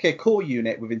you to pick a core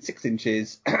unit within 6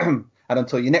 inches, and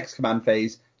until your next command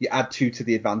phase, you add 2 to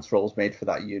the advanced rolls made for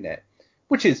that unit,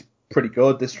 which is pretty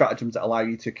good. There's stratagems that allow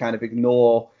you to kind of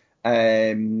ignore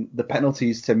the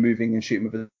penalties to moving and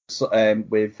shooting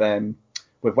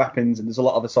with weapons, and there's a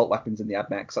lot of assault weapons in the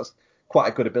AdMech, so that's quite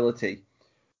a good ability.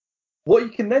 What you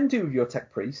can then do with your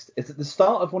tech priest is at the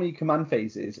start of one of your command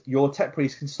phases, your tech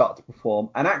priest can start to perform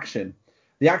an action.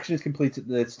 The action is completed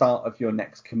at the start of your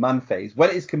next command phase. When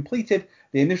it is completed,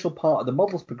 the initial part of the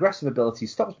model's progressive ability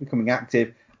stops becoming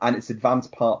active, and its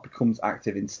advanced part becomes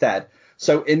active instead.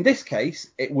 So in this case,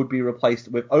 it would be replaced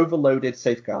with overloaded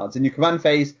safeguards. In your command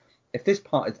phase, if this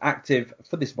part is active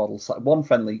for this model, select one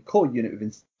friendly core unit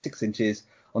within 6 inches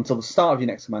until the start of your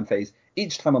next command phase.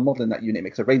 Each time a model in that unit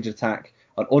makes a ranged attack,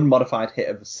 an unmodified hit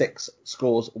of 6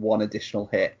 scores 1 additional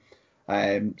hit.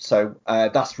 So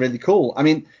that's really cool. I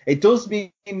mean, it does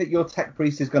mean that your tech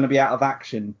priest is going to be out of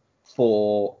action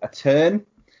for a turn,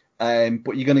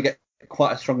 but you're going to get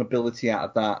quite a strong ability out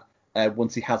of that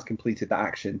once he has completed that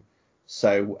action.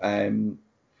 So I'm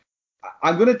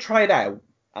going to try it out.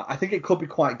 I think it could be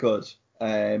quite good.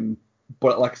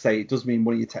 But like I say, it does mean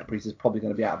one of your tech priests is probably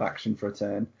going to be out of action for a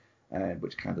turn,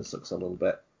 which kind of sucks a little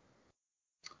bit.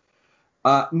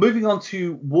 Moving on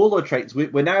to warlord traits,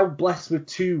 we're now blessed with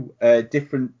 2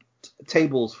 different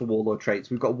tables for warlord traits.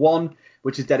 We've got one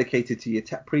which is dedicated to your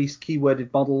tech priest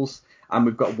keyworded models, and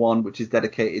we've got one which is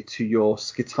dedicated to your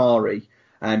Skitarii,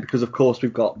 because of course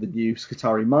we've got the new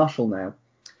Skitarii Marshal now.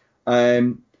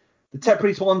 The tech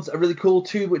priest ones are really cool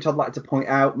too, which I'd like to point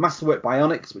out. Masterwork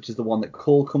Bionics, which is the one that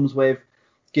Call comes with,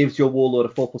 gives your warlord a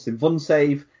 4+ invuln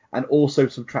save, and also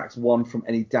subtracts 1 from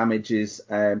any damage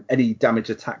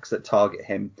attacks that target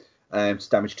him. So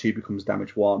damage 2 becomes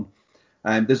damage 1.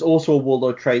 There's also a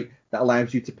warlord trait that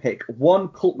allows you to pick 1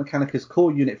 Cult Mechanicus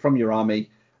core unit from your army,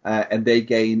 and they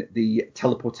gain the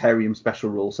Teleportarium special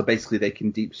rule. So basically they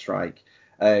can deep strike,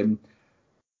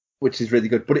 which is really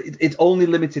good. But it's only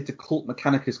limited to Cult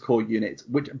Mechanicus core units,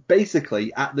 which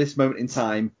basically at this moment in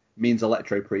time means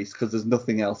Electro Priest, because there's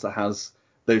nothing else that has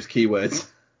those keywords.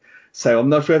 So I'm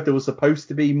not sure if there was supposed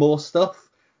to be more stuff,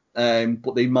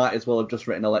 but they might as well have just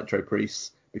written Electro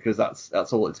Priests, because that's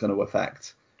all it's going to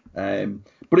affect.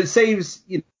 But it saves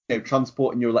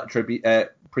transporting your Electro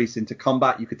Priests into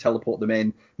combat. You could teleport them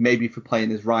in. Maybe for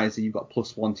playing as Riser, you've got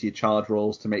 +1 to your charge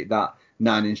rolls to make that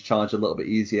 9-inch charge a little bit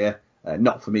easier.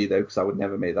 Not for me though, because I would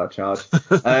never make that charge.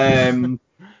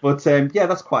 But yeah,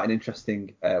 that's quite an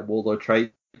interesting warlord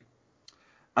trait.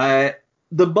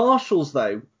 The marshals,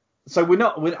 though, so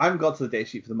I haven't got to the data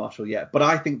sheet for the marshal yet, but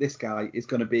I think this guy is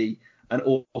going to be an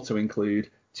auto-include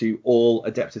to all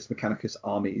Adeptus Mechanicus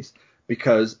armies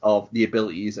because of the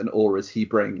abilities and auras he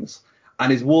brings.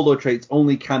 And his warlord traits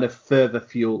only kind of further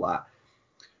fuel that.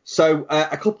 So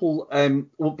a couple,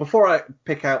 before I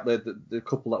pick out the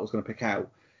couple that I was going to pick out,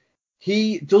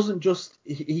 he doesn't just,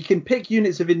 he can pick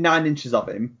units within 9 inches of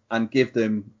him and give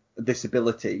them this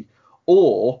ability,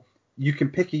 or you can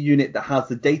pick a unit that has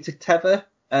the data tether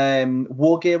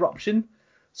war gear option.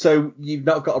 So you've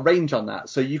not got a range on that.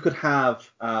 So you could have,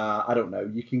 I don't know,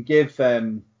 you can give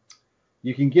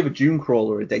a Dune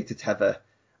Crawler a data tether,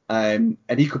 and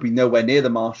he could be nowhere near the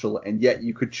marshal, and yet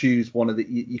you could choose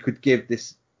you could give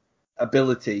this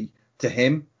ability to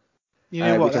him. You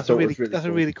know what? That's a really cool.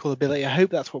 really cool ability. I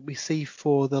hope that's what we see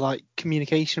for the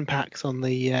communication packs on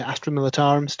the Astra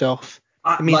Militarum stuff.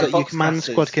 It means that your command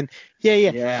squad can,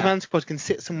 command squad can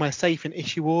sit somewhere safe and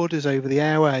issue orders over the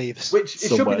airwaves. Which it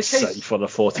should be the case. Safe on a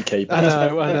 40k. I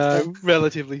know,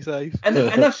 relatively safe. And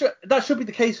that should be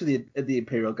the case with the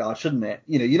Imperial Guard, shouldn't it?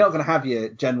 You know, you're not going to have your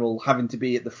general having to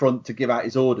be at the front to give out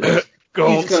his orders.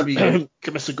 Gaunt, he's going to be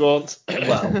Commander Gaunt.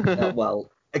 Well,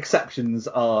 exceptions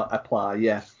apply,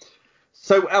 yeah.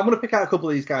 So I'm going to pick out a couple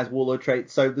of these guys' warlord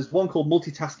traits. So there's one called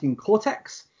Multitasking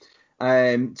Cortex.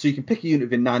 So you can pick a unit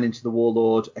within 9 inches of the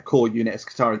warlord, a core unit, a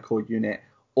Skitarii core unit,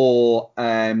 or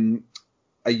a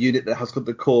unit that has got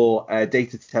the core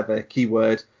data tether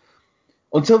keyword.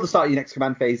 Until the start of your next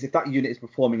command phase, if that unit is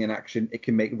performing an action, it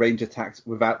can make range attacks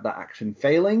without that action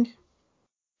failing.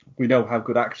 We know how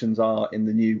good actions are in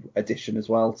the new edition as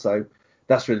well, so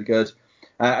that's really good.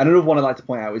 And another one I'd like to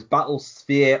point out is Battle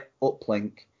Sphere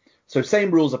Uplink. So same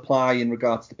rules apply in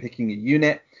regards to picking a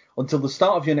unit. Until the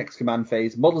start of your next command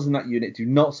phase, models in that unit do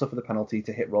not suffer the penalty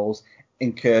to hit rolls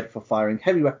incurred for firing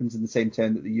heavy weapons in the same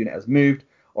turn that the unit has moved,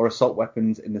 or assault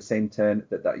weapons in the same turn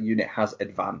that unit has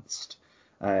advanced.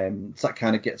 So that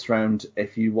kind of gets around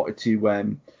if you wanted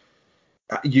to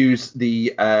use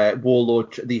the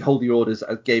warlord, the holy orders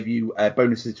gave you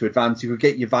bonuses to advance. You could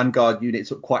get your vanguard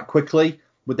units up quite quickly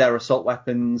with their assault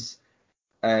weapons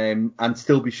and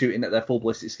still be shooting at their full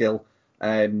ballistic skill.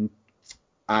 And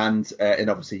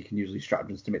obviously you can use these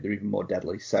stratagems to make them even more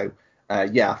deadly. So I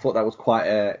thought that was quite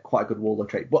a good warlord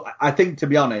trait. But I think, to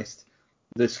be honest,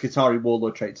 the Skitarii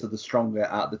warlord traits are the stronger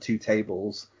out of the two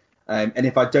tables. And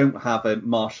if I don't have a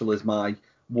marshal as my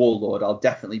warlord, I'll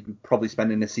definitely be probably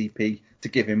spending a CP to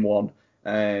give him one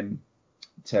to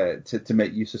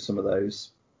make use of some of those.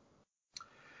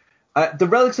 The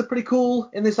relics are pretty cool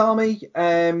in this army.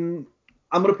 I'm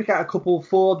going to pick out a couple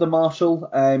for the marshal.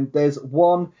 There's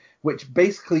one which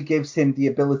basically gives him the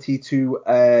ability to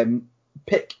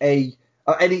pick any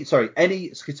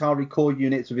Skitarii core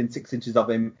units within 6 inches of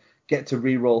him get to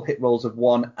reroll hit rolls of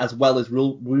 1 as well as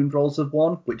wound rolls of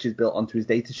 1, which is built onto his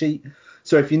data sheet.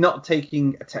 So if you're not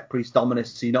taking a Tech Priest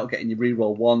Dominus, so you're not getting your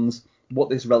reroll 1s, what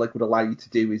this relic would allow you to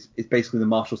do is basically the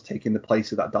marshal's taking the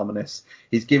place of that Dominus.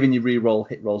 He's giving you reroll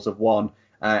hit rolls of 1,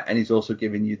 and he's also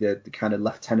giving you the kind of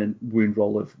lieutenant wound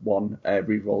roll of 1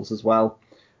 rerolls as well.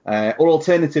 Or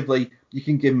alternatively, you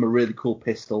can give him a really cool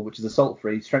pistol, which is assault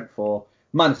 3, strength 4,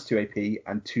 -2 AP,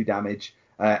 and 2 damage,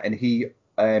 and he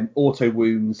auto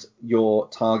wounds your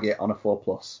target on a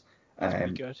 4+,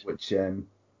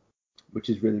 which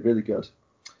is really, really good.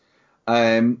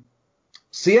 I'll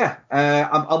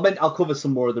cover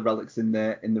some more of the relics in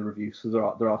the review,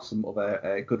 so there are some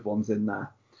other good ones in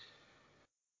there.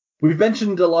 We've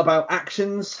mentioned a lot about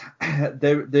actions.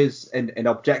 There's and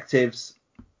objectives.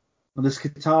 And the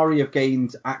Skitarii have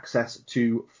gained access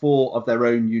to 4 of their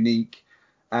own unique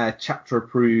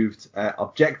chapter-approved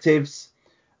objectives.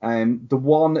 The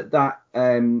one that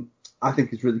I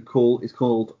think is really cool is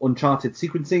called Uncharted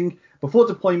Sequencing. Before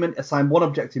deployment, assign 1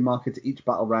 objective marker to each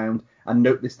battle round and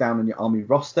note this down on your army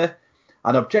roster.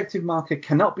 An objective marker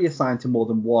cannot be assigned to more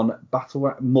than one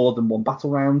battle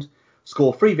round.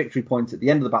 Score 3 victory points at the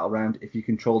end of the battle round if you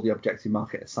control the objective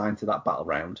marker assigned to that battle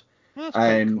round. That's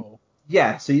pretty cool.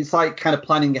 Yeah, so it's like kind of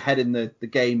planning ahead in the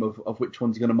game of which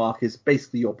ones you're going to mark is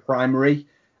basically your primary,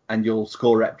 and you'll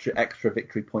score extra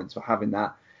victory points for having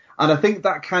that. And I think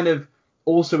that kind of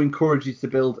also encourages you to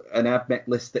build an AdMech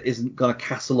list that isn't going to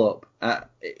castle up.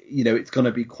 It's going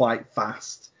to be quite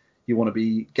fast. You want to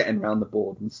be getting around the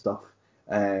board and stuff,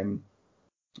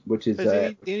 which is...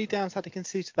 the only downside I can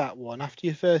see to that one, after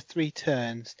your first 3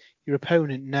 turns, your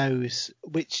opponent knows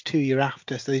which 2 you're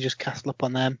after, so they just castle up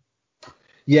on them.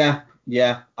 Yeah.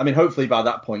 I mean, hopefully by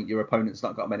that point, your opponent's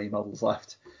not got many models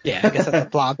left. Yeah, I guess that's the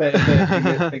plan.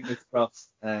 Fingers crossed.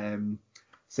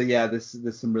 So yeah,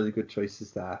 there's some really good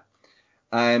choices there.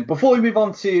 Before we move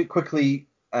on to quickly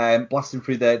blasting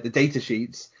through the data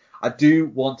sheets, I do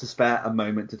want to spare a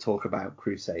moment to talk about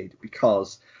Crusade,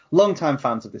 because longtime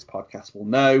fans of this podcast will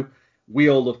know we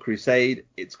all love Crusade.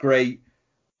 It's great.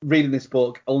 Reading this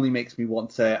book only makes me want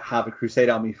to have a Crusade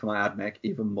army for my AdMech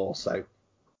even more so.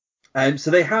 So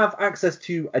they have access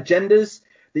to agendas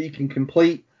that you can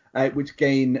complete, which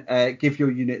give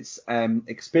your units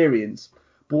experience.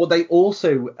 But what they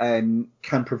also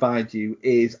can provide you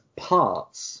is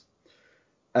parts,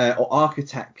 or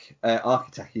architect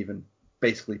even,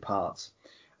 basically parts.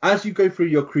 As you go through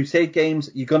your Crusade games,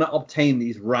 you're going to obtain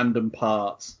these random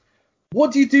parts.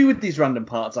 What do you do with these random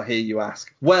parts, I hear you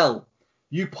ask? Well,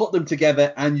 you put them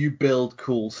together and you build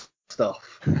cool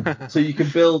stuff. So you can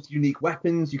build unique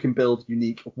weapons, you can build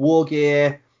unique war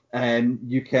gear, and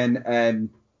you can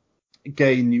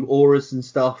gain new auras and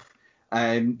stuff.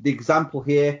 The example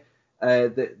here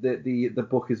that the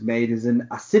book has made is an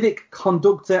acidic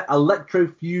conductor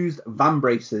electro-fused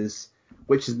vambraces,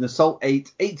 which is an assault 8,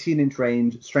 18-inch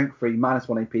range, strength 3,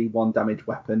 -1 AP, 1 damage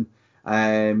weapon.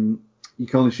 You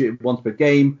can only shoot it once per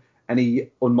game. Any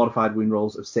unmodified wound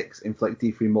rolls of 6 inflict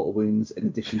D3 mortal wounds in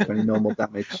addition to any normal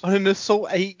damage. On an assault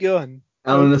 8 gun.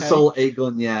 On an assault 8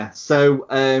 gun, yeah. So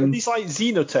are these like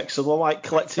xenotech, so they're like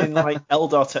collecting like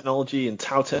Eldar technology and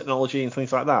Tau technology and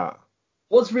things like that?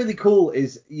 What's really cool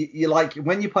is you like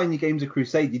when you're playing your games of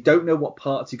Crusade, you don't know what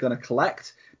parts you're going to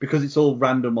collect because it's all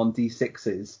random on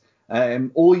D6s.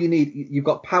 All you need, you've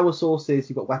got power sources,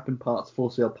 you've got weapon parts,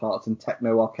 force field parts, and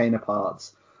techno arcana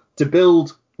parts. To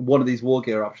build one of these war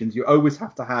gear options, you always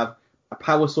have to have a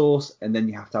power source, and then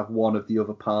you have to have one of the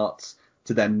other parts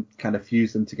to then kind of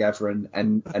fuse them together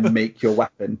and make your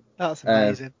weapon. That's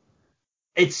amazing.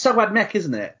 It's so AdMech,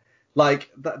 isn't it?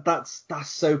 Like that's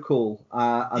so cool.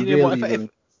 You know what?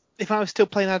 If I was still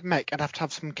playing AdMech, I'd have to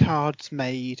have some cards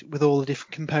made with all the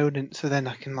different components, so then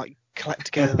I can like collect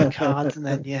together the cards, and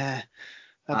then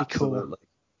that'd be cool.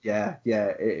 Yeah,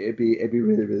 it'd be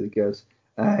really, really good.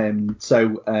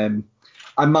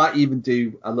 I might even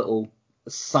do a little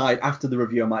side after the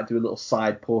review. I might do a little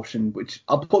side portion, which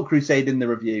I'll put Crusade in the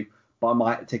review, but I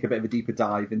might take a bit of a deeper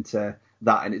dive into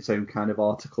that in its own kind of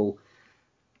article.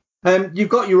 You've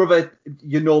got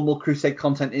your normal Crusade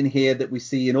content in here that we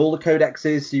see in all the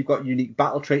codexes. So you've got unique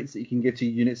battle traits that you can give to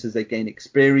units as they gain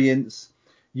experience.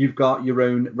 You've got your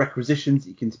own requisitions that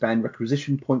you can spend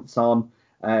requisition points on.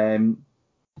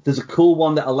 There's a cool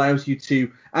one that allows you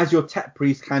to, as your tech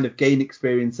priest kind of gain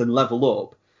experience and level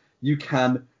up, you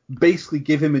can basically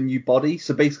give him a new body.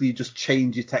 So basically you just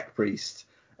change your tech priest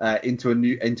into a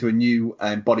new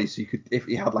body. So you could, if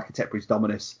you had like a tech priest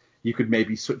Dominus, you could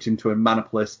maybe switch him to a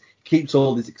Manipulus. He keeps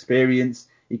all his experience,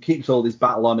 he keeps all his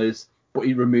battle honors, but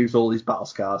he removes all his battle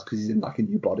scars because he's in like a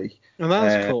new body. Oh,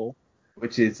 that's cool.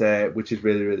 Which is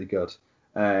really, really good.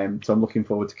 So I'm looking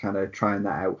forward to kind of trying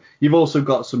that out. You've also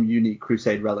got some unique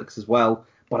Crusade relics as well,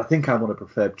 but I think I want to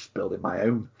prefer just building my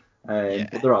own.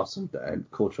 But there are some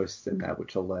cool choices in there,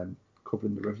 which I'll cover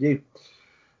in the review.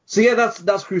 So yeah,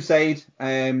 that's Crusade.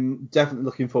 Definitely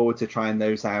looking forward to trying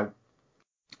those out.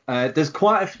 There's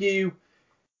quite a few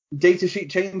datasheet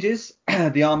changes.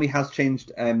 The army has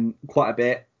changed quite a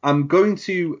bit. I'm going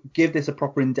to give this a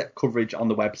proper in-depth coverage on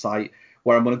the website,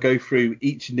 where I'm going to go through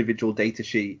each individual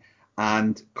datasheet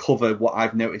and cover what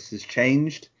I've noticed has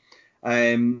changed.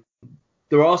 There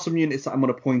are some units that I'm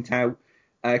going to point out.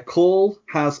 Call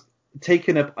has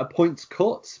taken a points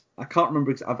cut. I can't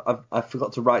remember. I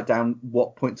forgot to write down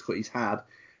what points cut he's had.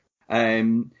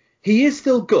 He is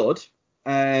still good,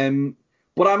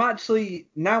 but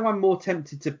I'm more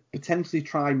tempted to potentially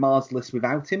try Mars list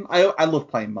without him. I love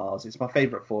playing Mars. It's my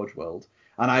favourite Forge world,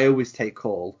 and I always take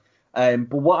Call.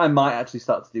 But what I might actually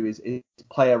start to do is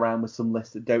play around with some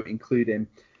lists that don't include him.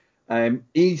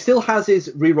 He still has his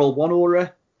reroll 1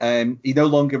 aura. He no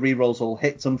longer rerolls all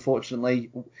hits,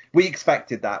 unfortunately. We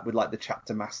expected that with like the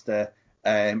Chapter Master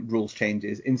rules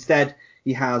changes. Instead,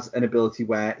 he has an ability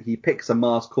where he picks a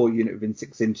Mars core unit within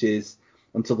 6 inches.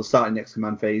 Until the start of the next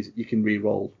command phase, you can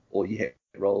reroll all your hit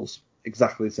rolls.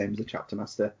 Exactly the same as the Chapter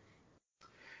Master.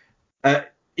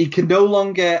 He can no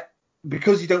longer,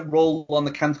 because you don't roll on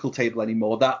the canticle table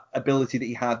anymore, that ability that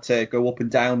he had to go up and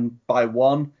down by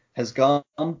 1 has gone.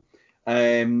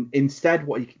 Instead,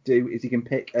 what you can do is you can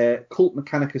pick a Cult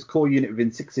Mechanicus core unit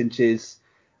within 6 inches,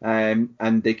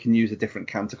 and they can use a different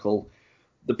canticle.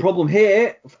 The problem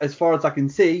here, as far as I can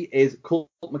see, is Cult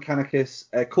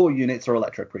Mechanicus core units are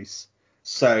Electro Priests.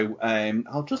 So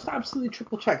I'll just absolutely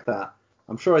triple check that.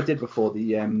 I'm sure I did before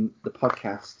the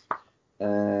podcast.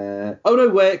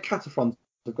 Cataphrons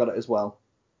have got it as well.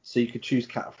 So you could choose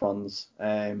Cataphrons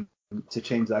to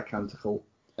change their canticle,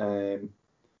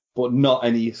 but not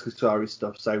any Iskusari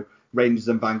stuff. So Rangers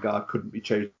and Vanguard couldn't be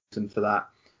chosen for that.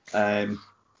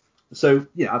 So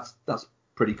yeah, that's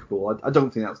pretty cool. I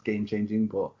don't think that's game changing,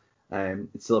 but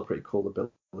it's still a pretty cool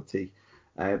ability.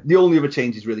 The only other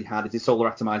change he's really had is his solar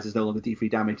atomizer is no longer D3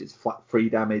 damage, it's flat 3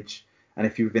 damage, and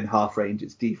if you're within half range,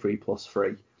 it's D3 plus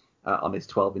 3 on his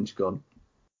 12-inch gun.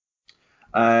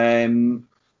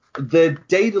 The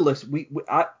Daedalus,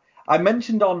 I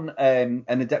mentioned on an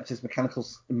Adeptus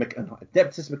Mechanicus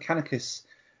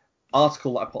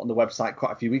article that I put on the website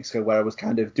quite a few weeks ago, where I was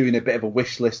kind of doing a bit of a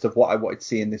wish list of what I wanted to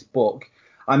see in this book.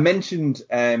 I mentioned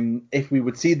if we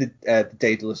would see the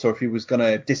Daedalus, or if he was going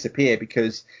to disappear,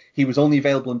 because he was only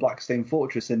available in Blackstone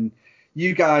Fortress, and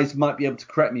you guys might be able to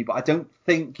correct me, but I don't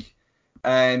think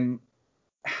any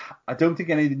of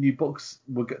the new books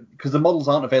were, because the models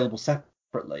aren't available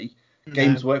separately. No.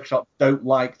 Games Workshop don't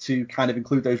like to kind of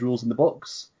include those rules in the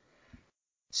books.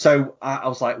 So I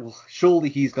was like, well, surely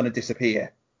he's going to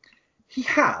disappear. He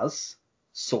has,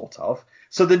 sort of.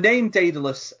 So the name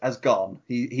Daedalus has gone.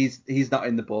 He's not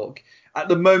in the book. At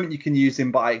the moment, you can use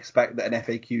him, but I expect that an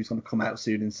FAQ is going to come out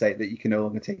soon and say that you can no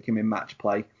longer take him in match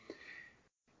play.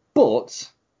 But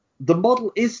the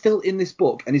model is still in this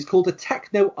book, and he's called a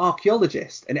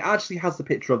techno-archaeologist, and it actually has the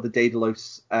picture of the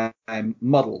Daedalus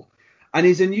model. And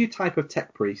he's a new type of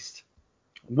tech priest.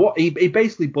 He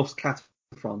basically buffs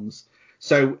cataphrons.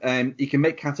 So he can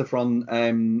make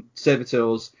cataphron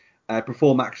servitors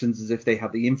perform actions as if they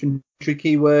have the infantry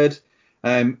keyword,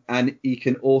 and he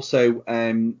can also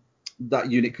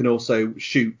that unit can also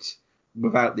shoot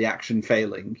without the action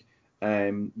failing,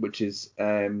 which is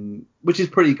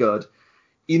pretty good.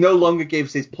 He no longer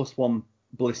gives his +1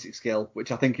 ballistic skill,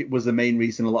 which I think it was the main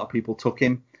reason a lot of people took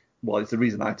him. Well, it's the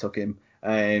reason I took him,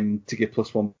 to give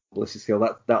 +1 ballistic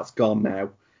skill. That's gone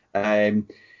now.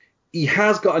 He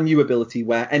has got a new ability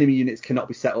where enemy units cannot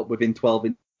be set up within 12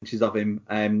 inches of him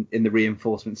in the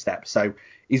reinforcement step. So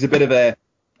he's a bit of a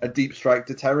deep strike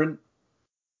deterrent.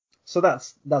 So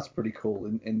that's pretty cool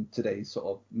in today's sort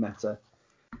of meta.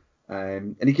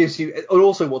 And he gives you, and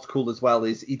also what's cool as well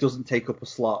is he doesn't take up a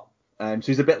slot. So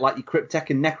he's a bit like your Cryptek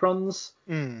and Necrons.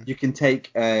 You can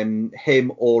take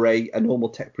him or a normal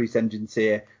Tech Priest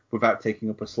Engineer without taking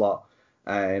up a slot.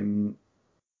 Rather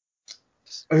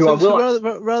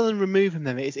than removing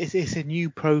them, it's a new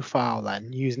profile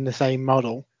then, using the same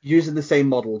model. Using the same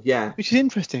model, yeah. Which is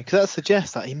interesting, because that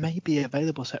suggests that he may be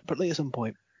available separately at some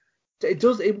point. It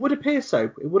does. It would appear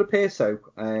so.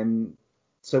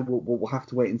 So we'll have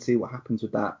to wait and see what happens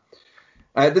with that.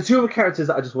 The two other characters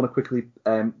that I just want to quickly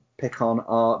pick on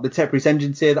are the Tech Priest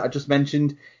Engineer that I just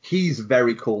mentioned. He's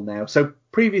very cool now. So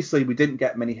previously we didn't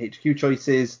get many HQ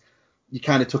choices. You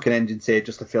kind of took an Engineer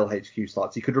just to fill HQ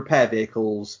slots. You could repair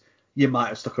vehicles. You might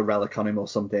have stuck a relic on him or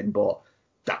something, but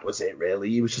that was it really.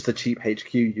 He was just a cheap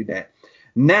HQ unit.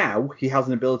 Now he has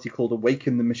an ability called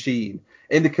Awaken the Machine.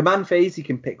 In the command phase, he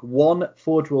can pick one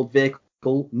Forge World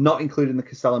vehicle, not including the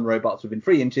Castellan robots, within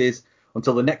 3 inches.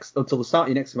 Until the start of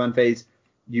your next command phase,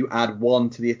 you add 1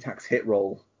 to the attack's hit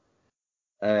roll.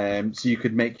 So you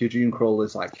could make your Dune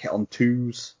Crawlers like hit on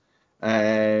 2s,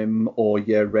 or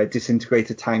your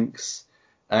disintegrator tanks.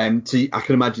 So I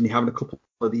can imagine you having a couple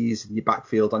of these in your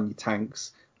backfield on your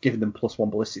tanks, giving them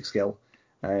 +1 ballistic skill,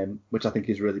 which I think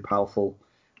is really powerful.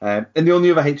 And the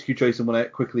only other HQ choice I want to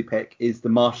quickly pick is the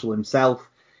Marshal himself.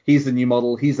 He's the new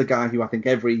model. He's the guy who I think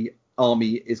every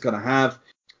army is going to have.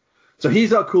 So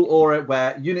he's got a cool aura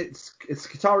where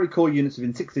Skitarii core units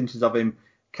within 6 inches of him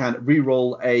can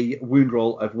re-roll a wound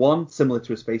roll of 1, similar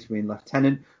to a Space Marine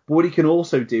Lieutenant. But what he can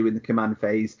also do in the command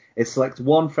phase is select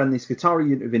one friendly Skitarii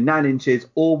unit within 9 inches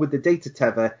or with the data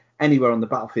tether anywhere on the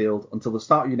battlefield until the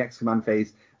start of your next command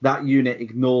phase. That unit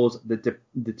ignores the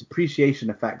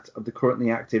depreciation effect of the currently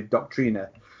active Doctriner.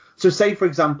 So say, for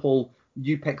example,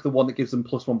 you pick the one that gives them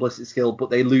 +1 ballistic skill,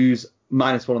 but they lose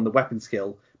 -1 on the weapon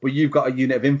skill, but you've got a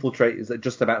unit of infiltrators that are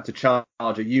just about to charge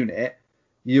a unit.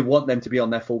 You want them to be on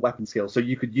their full weapon skill. So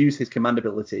you could use his command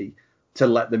ability to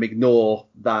let them ignore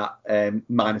that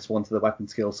 -1 to the weapon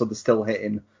skill. So they're still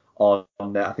hitting on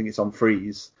I think it's on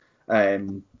freeze.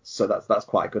 So that's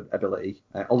quite a good ability.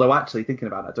 Although actually thinking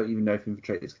about it, I don't even know if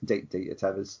infiltrators can take data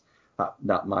tethers.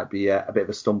 That might be a bit of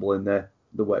a stumble in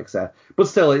the works there. But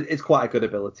still, it's quite a good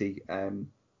ability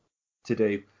to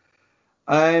do.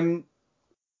 A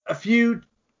few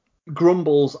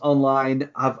grumbles online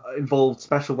have involved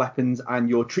special weapons and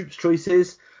your troops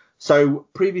choices. So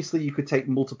previously you could take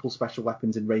multiple special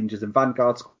weapons in Rangers and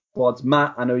Vanguard squads.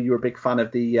 Matt, I know you're a big fan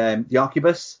of the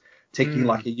Arquebus, taking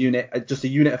like a unit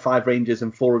of 5 Rangers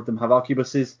and 4 of them have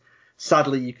Arquebuses.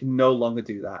 Sadly, you can no longer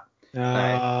do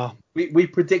that. We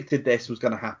predicted this was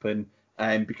going to happen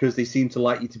because they seem to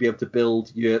like you to be able to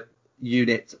build your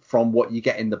unit from what you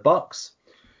get in the box.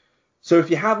 So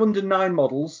if you have under 9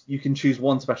 models, you can choose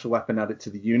one special weapon, add it to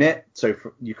the unit. So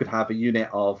you could have a unit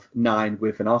of 9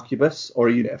 with an arquebus, or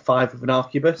a unit of 5 with an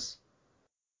arquebus.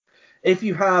 If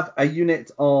you have a unit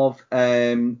of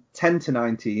 10 to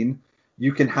 19,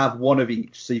 you can have one of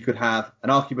each. So you could have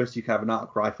an arquebus, you could have an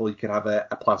arc rifle, you could have a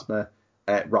plasma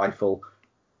rifle.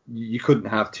 You couldn't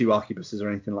have 2 arquebuses or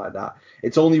anything like that.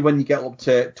 It's only when you get up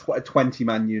to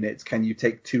 20-man units can you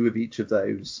take 2 of each of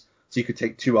those. So you could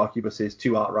take 2 arquebuses,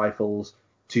 2 arc rifles,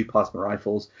 2 plasma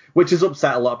rifles, which has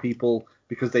upset a lot of people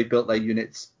because they built their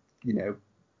units,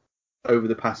 over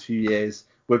the past few years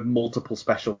with multiple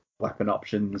special weapon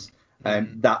options.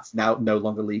 That's now no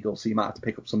longer legal, so you might have to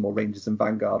pick up some more Rangers and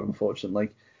Vanguard, unfortunately.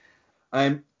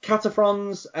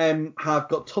 Cataphrons have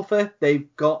got tougher.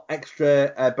 They've got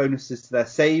extra bonuses to their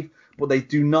save, but they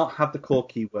do not have the core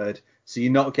keyword, so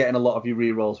you're not getting a lot of your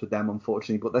rerolls with them,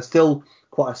 unfortunately. But they're still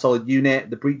quite a solid unit.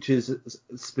 The breaches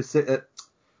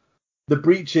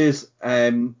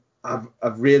have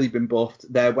really been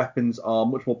buffed. Their weapons are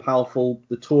much more powerful.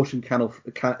 The torsion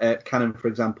cannon, for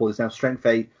example, is now strength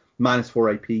 8,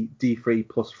 -4 AP, D3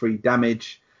 +3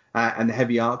 damage, and the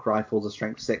heavy arc rifles are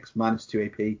strength 6, -2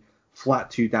 AP, flat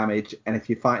 2 damage. And if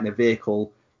you're fighting a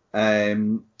vehicle,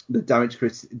 the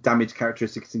damage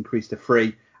characteristic is increased to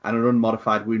 3, and an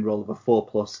unmodified wound roll of a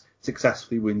 4+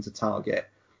 successfully wounds a target.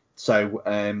 So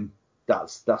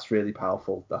that's really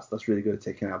powerful. That's really good at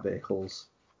taking out vehicles.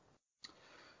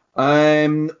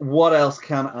 What else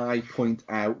can I point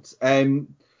out?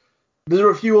 There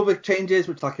are a few other changes,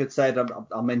 which, like I said,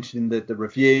 I'll mention in the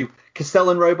review.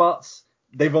 Castellan robots,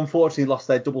 they've unfortunately lost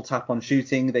their double tap on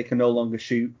shooting. They can no longer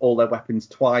shoot all their weapons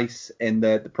twice in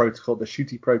the protocol, the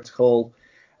shooty protocol.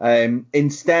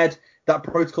 Instead, that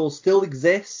protocol still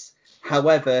exists.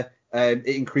 However, it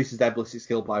increases their ballistic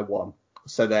skill by 1.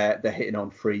 So they're hitting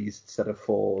on 3s instead of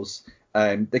 4s.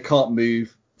 They can't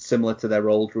move, similar to their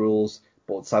old rules,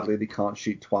 but sadly they can't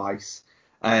shoot twice.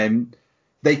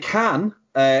 They can,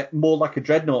 more like a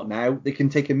dreadnought now, they can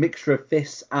take a mixture of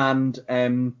fists and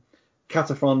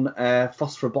Cataphron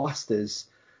phosphoroblasters.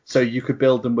 So you could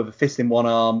build them with a fist in one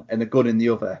arm and a gun in the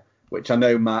other, which I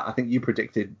know, Matt, I think you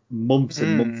predicted months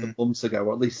and months and months ago,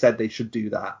 or at least said they should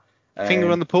do that. Finger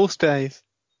on the pulse, Dave.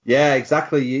 Yeah,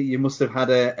 exactly. You must have had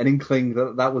an inkling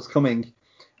that was coming.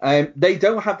 They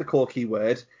don't have the core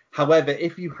keyword. However,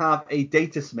 if you have a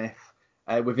datasmith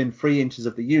within 3 inches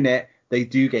of the unit, they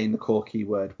do gain the core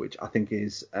keyword, which I think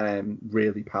is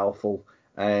really powerful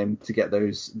to get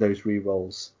those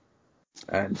rerolls.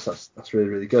 So that's really,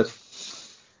 really good.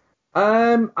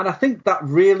 And I think that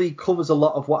really covers a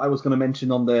lot of what I was going to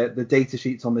mention on the data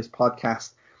sheets on this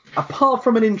podcast, apart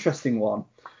from an interesting one.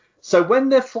 So when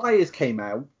the flyers came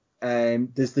out,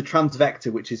 there's the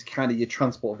Transvector, which is kind of your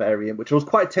transport variant, which I was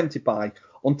quite tempted by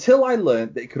until I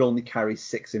learned that it could only carry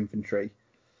 6 infantry.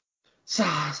 So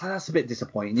that's a bit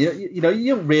disappointing. You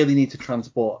don't really need to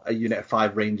transport a unit of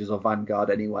 5 Rangers or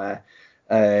Vanguard anywhere.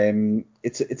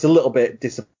 It's a little bit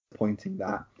disappointing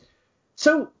that.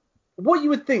 So what you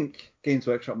would think Games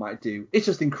Workshop might do is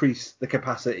just increase the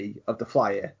capacity of the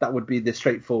flyer. That would be the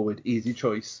straightforward, easy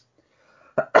choice.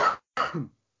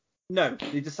 No,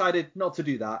 they decided not to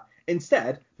do that.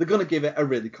 Instead, they're going to give it a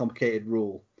really complicated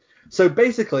rule. So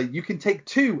basically, you can take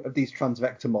 2 of these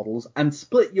Transvector models and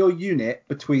split your unit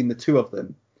between the 2 of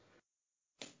them.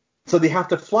 So they have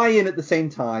to fly in at the same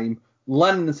time,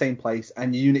 land in the same place,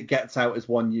 and your unit gets out as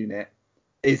one unit.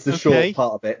 Is the short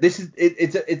part of it.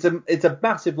 It's a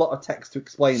massive lot of text to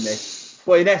explain this.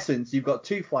 But in essence, you've got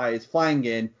 2 flyers flying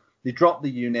in, they drop the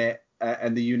unit,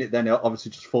 and the unit then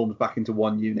obviously just forms back into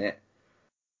one unit.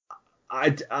 I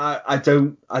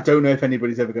don't know if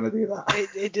anybody's ever going to do that.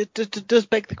 It does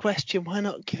beg the question, why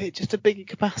not give it just a bigger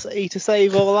capacity to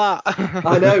save all that?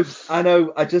 I know. I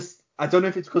don't know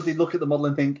if it's because they look at the model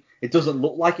and think it doesn't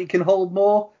look like it can hold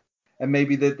more, and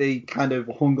maybe that they kind of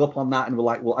hung up on that and were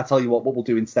like, well, I tell you what we'll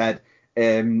do instead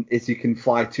is you can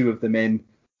fly 2 of them in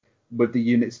with the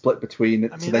unit split between,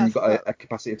 so then you've got a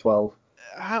capacity of 12.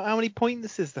 How many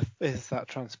points is that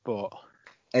transport?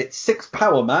 It's 6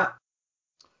 power, Matt.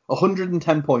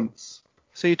 110 points.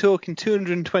 So you're talking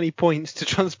 220 points to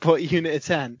transport a unit of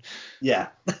 10? Yeah.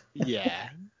 Yeah.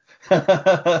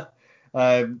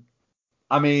 I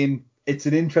mean, it's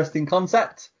an interesting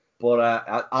concept, but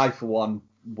I, for one,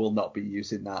 will not be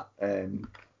using that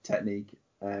technique.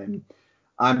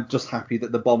 I'm just happy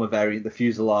that the bomber variant, the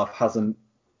Fuselage, hasn't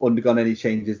undergone any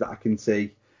changes that I can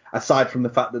see, aside from the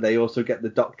fact that they also get the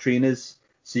Doctriners,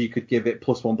 so you could give it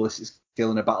 +1 ballistic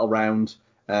skill in a battle round,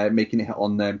 making it hit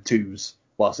on 2s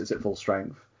whilst it's at full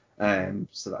strength.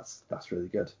 So that's really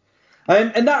good.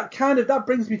 And that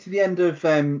brings me to the end of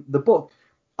the book.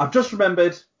 I've just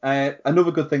remembered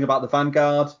another good thing about the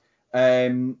Vanguard.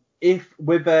 If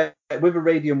with a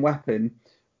radium weapon,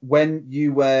 when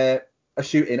you are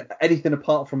shooting anything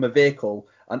apart from a vehicle,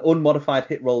 an unmodified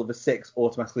hit roll of a 6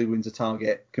 automatically wins a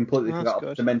target. Completely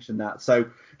forgot to mention that. So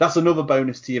that's another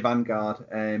bonus to your Vanguard,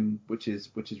 which is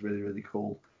really, really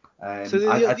cool. So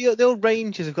the old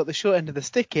Rangers have got the short end of the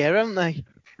stick here, haven't they?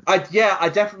 I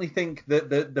definitely think that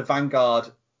the Vanguard.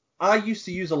 I used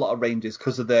to use a lot of Rangers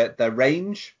because of their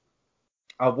range.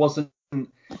 I wasn't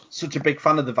such a big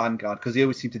fan of the Vanguard because they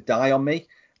always seem to die on me.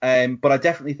 But I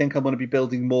definitely think I'm going to be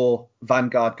building more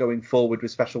Vanguard going forward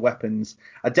with special weapons.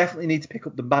 I definitely need to pick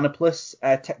up the Manipulus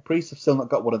Tech Priest. I've still not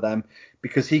got one of them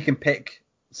because he can pick,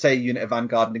 say, a unit of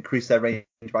Vanguard and increase their range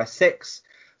by 6.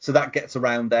 So that gets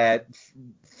around their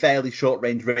fairly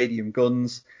short-range radium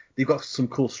guns. They've got some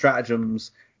cool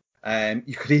stratagems.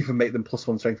 You could even make them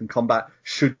 +1 strength in combat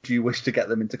should you wish to get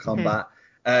them into combat.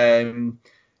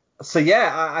 So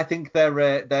yeah, I think they're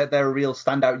a real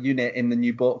standout unit in the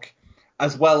new book,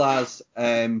 as well as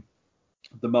the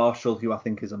Marshal, who I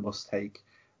think is a must-take.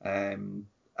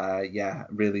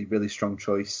 Really, really strong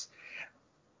choice.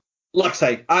 Like I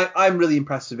say, I'm really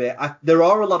impressed with it. There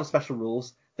are a lot of special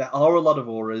rules. There are a lot of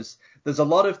auras. There's a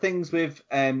lot of things with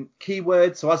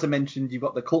keywords. So as I mentioned, you've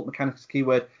got the Cult Mechanics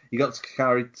keyword. You've got the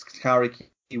Skakari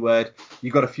keyword.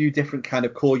 You've got a few different kind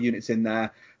of core units in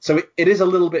there. So it is a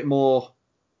little bit more.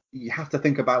 You have to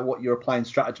think about what you're applying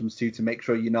stratagems to make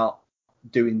sure you're not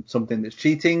doing something that's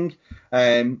cheating.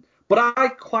 But I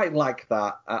quite like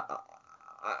that.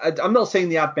 I'm not saying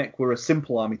the Admech were a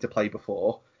simple army to play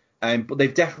before, but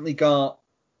they've definitely got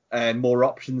more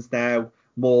options now,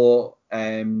 more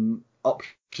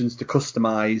options to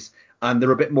customize, and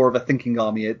they're a bit more of a thinking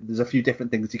army. There's a few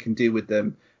different things you can do with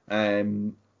them. I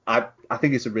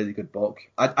think it's a really good book.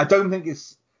 I don't think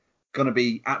it's going to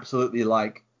be absolutely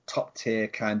like top tier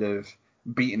kind of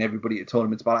beating everybody at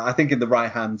tournaments, but I think in the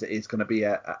right hands it is going to be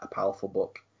a powerful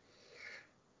book.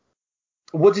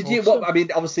 What did you? What I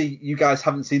mean, obviously you guys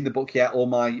haven't seen the book yet or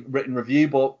my written review,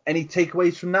 but any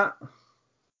takeaways from that?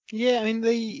 Yeah, I mean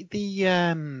the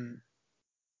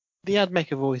Admech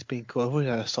have always been cool. I've always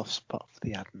had a soft spot for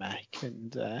the Admech,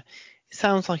 and it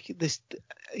sounds like this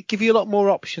give you a lot more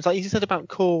options. Like you said about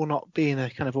core not being a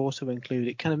kind of auto include,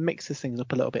 it kind of mixes things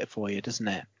up a little bit for you, doesn't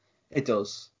it? It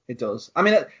does. It does. I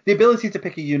mean, the ability to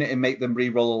pick a unit and make them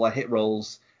re-roll all their hit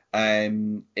rolls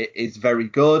it is very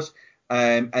good.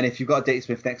 And if you've got a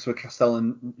Datesmith next to a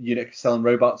Castellan unit, Castellan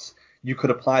robots, you could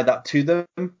apply that to them.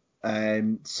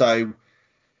 So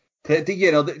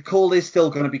the call is still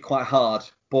going to be quite hard,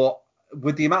 but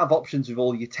with the amount of options with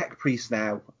all your tech priests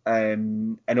now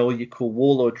and all your cool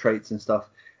warlord traits and stuff,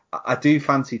 I do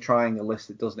fancy trying a list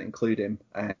that doesn't include him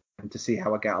to see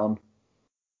how I get on.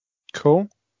 Cool.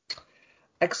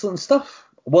 Excellent stuff.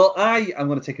 Well, I am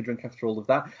going to take a drink after all of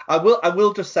that. I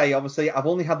will just say, obviously, I've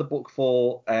only had the book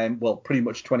for pretty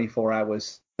much 24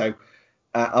 hours, so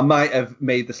I might have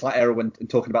made the slight error when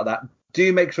talking about that.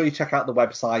 Do make sure you check out the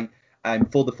website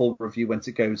for the full review once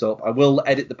it goes up. I will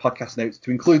edit the podcast notes to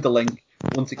include the link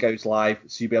once it goes live,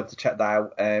 so you'll be able to check that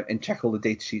out and check all the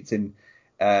data sheets in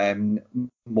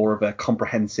more of a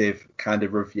comprehensive kind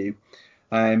of review.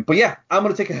 But yeah, I'm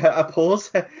going to take a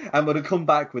pause. I'm going to come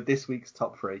back with this week's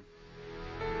top 3.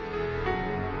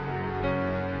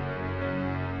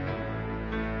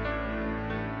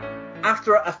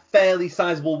 After a fairly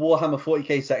sizable Warhammer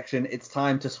 40k section, it's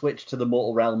time to switch to the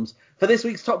Mortal Realms for this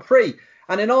week's top 3.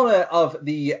 And in honour of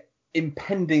the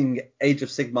impending Age of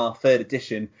Sigmar 3rd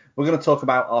edition, we're going to talk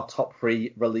about our top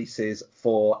 3 releases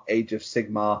for Age of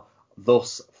Sigmar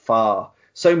thus far.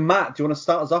 So Matt, do you want to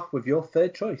start us off with your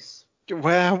third choice?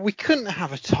 Well, we couldn't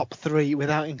have a top 3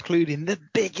 without including the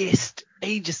biggest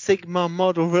Age of Sigmar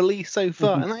model released so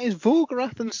far, and that is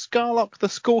Vorgorath and Skarlock, the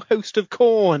Skull Host of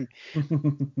Khorne.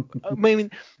 I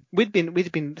mean, we'd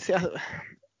been.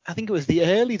 I think it was the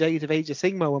early days of Age of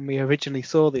Sigmar when we originally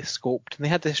saw this sculpt, and they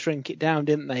had to shrink it down,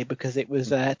 didn't they? Because it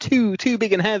was too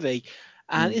big and heavy,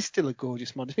 and it's still a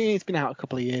gorgeous mod. It's been out a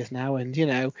couple of years now,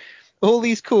 and all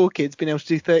these cool kids been able to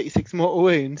do 36 mortal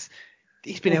wounds.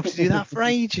 He's been able to do that for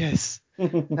ages. He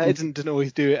doesn't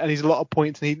always do it, and he's a lot of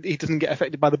points, and he doesn't get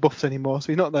affected by the buffs anymore. So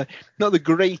he's not the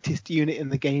greatest unit in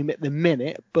the game at the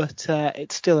minute, but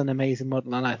it's still an amazing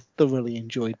model, and I thoroughly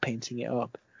enjoyed painting it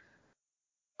up.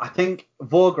 I think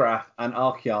Vorgorath and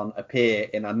Archaon appear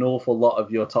in an awful lot of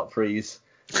your top 3s.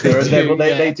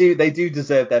 They do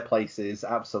deserve their places,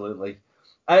 absolutely.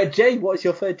 Jay, what is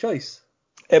your third choice?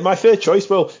 My third choice,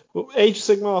 well, Age of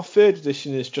Sigmar 3rd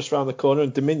edition is just around the corner,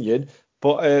 and Dominion.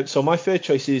 But so my third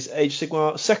choice is Age of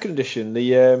Sigmar second edition,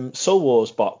 the Soul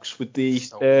Wars box with the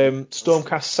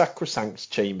Stormcast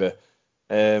Sacrosanct chamber,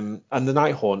 and the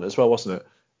Nighthaunt as well, wasn't it?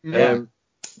 Yeah.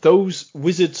 Those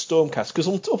wizard Stormcasts, because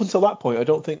up until that point, I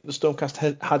don't think the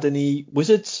Stormcast had any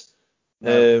wizards.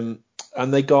 No.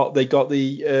 And they got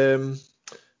the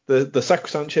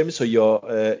Sacrosanct chamber, so your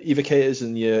evocators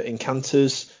and your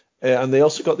incanters. And they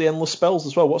also got the endless spells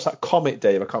as well. What's that Comet,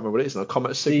 Dave? I can't remember what it is now.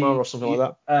 Comet of Sigmar or something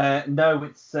like that? No,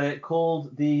 it's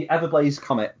called the Everblaze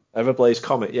Comet. Everblaze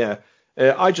Comet, yeah.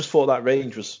 I just thought that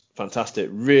range was fantastic.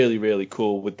 Really, really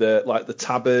cool with the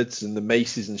tabards and the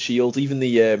maces and shields. Even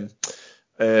what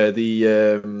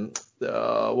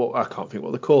I can't think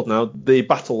what they're called now. The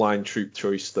battle line troop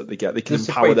choice that they get. They can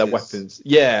empower their weapons.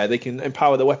 Yeah, they can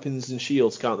empower their weapons and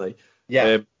shields, can't they?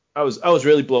 Yeah. I was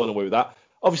really blown away with that.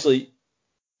 Obviously,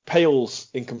 pales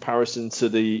in comparison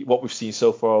to what we've seen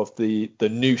so far of the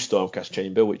new Stormcast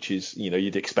chamber, which is,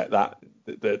 you'd expect that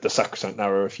the Sacrosanct now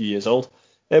are a few years old.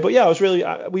 But yeah, I was really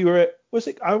we were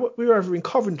over in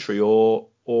Coventry or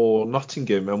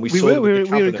Nottingham, and we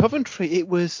were in Coventry. It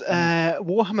was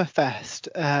Warhammer Fest,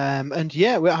 and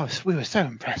yeah, we were so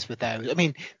impressed with those. I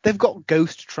mean, they've got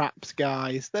ghost traps,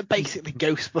 guys. They're basically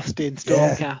ghost busting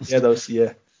Stormcast. Yeah, those.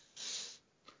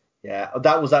 Yeah,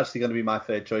 that was actually going to be my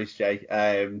third choice, Jay.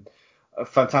 A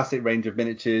fantastic range of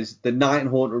miniatures. The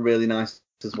Nighthaunt were really nice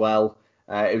as well.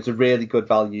 It was a really good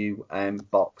value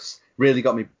box. Really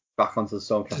got me back onto the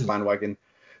Stormcast bandwagon.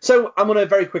 So I'm going to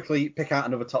very quickly pick out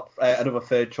another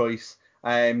third choice.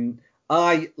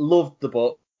 I loved the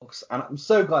books, and I'm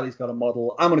so glad he's got a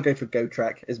model. I'm going to go for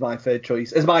Gotrek as my third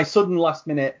choice, as my sudden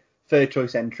last-minute third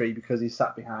choice entry because he's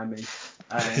sat behind me.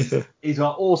 He's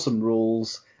got awesome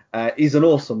rules. He's an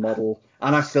awesome model,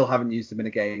 and I still haven't used him in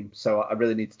a game, so I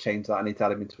really need to change that. I need to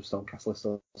add him into a Stormcast list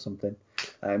or something.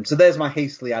 So there's my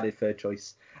hastily added third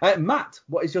choice. Matt,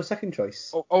 what is your second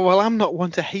choice? Oh, well, I'm not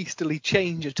one to hastily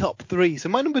change a top three, so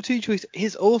my number two choice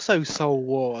is also Soul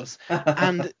Wars.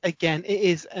 And again, it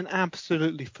is an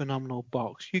absolutely phenomenal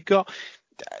box. You got...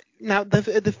 Now,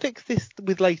 they've fixed this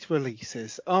with later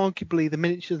releases. Arguably, the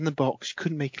miniatures in the box you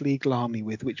couldn't make a legal army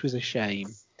with, which was a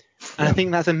shame. And I think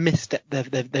that's a misstep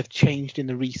they've changed in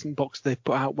the recent box they've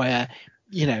put out where,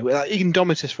 like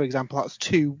Indomitus, for example, that's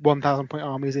 2 1,000 point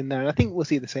armies in there. And I think we'll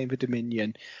see the same for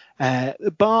Dominion.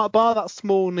 Bar that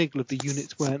small niggle of the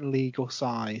units weren't legal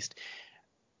sized.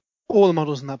 All the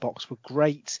models in that box were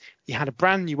great. You had a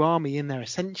brand new army in there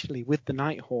essentially with the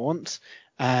Nighthaunt.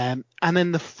 And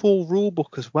then the full rule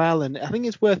book as well. And I think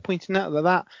it's worth pointing out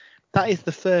that is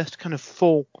the first kind of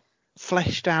full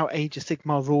fleshed out Age of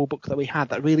Sigmar rulebook that we had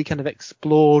that really kind of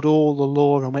explored all the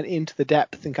lore and went into the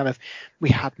depth and kind of we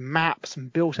had maps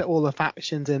and built out all the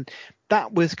factions, and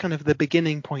that was kind of the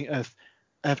beginning point of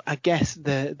I guess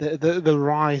the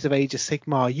rise of Age of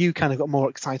Sigmar. You kind of got more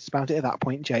excited about it at that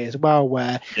point, Jay, as well,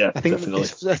 where I think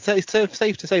it's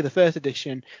safe to say the first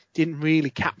edition didn't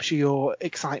really capture your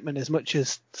excitement as much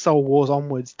as Soul Wars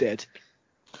onwards did.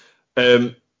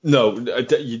 No,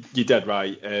 you're dead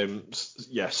right.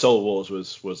 Soul Wars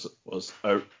was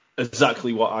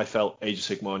exactly what I felt Age of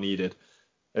Sigmar needed.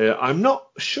 I'm not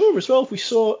sure as well if we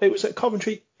saw it was at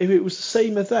Coventry, if it was the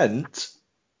same event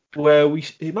where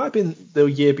it might have been the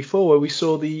year before where we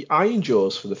saw the Iron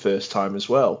Jaws for the first time as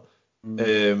well,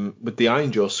 with the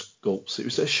Iron Jaw sculpts. It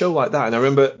was a show like that, and I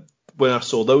remember when I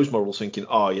saw those models thinking,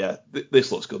 oh yeah,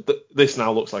 this looks good. This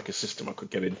now looks like a system I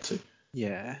could get into.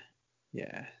 Yeah.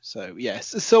 Yeah, so yes,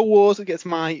 Soul Wars gets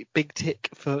my big tick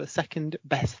for second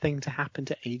best thing to happen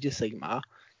to Age of Sigmar.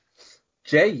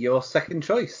 Jay, your second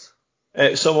choice.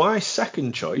 So my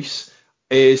second choice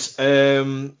is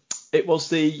it was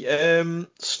the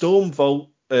Stormvault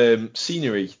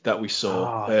scenery that we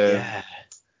saw. Yeah.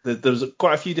 There was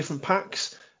quite a few different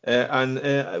packs. And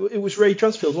it was Ray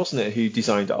Dransfield, wasn't it, who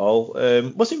designed it all?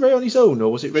 Was it Ray on his own,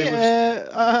 or was it Ray?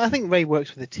 I think Ray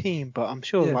works for the team, but I'm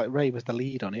sure Ray was the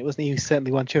lead on it, wasn't he? He was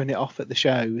certainly one showing it off at the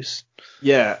shows.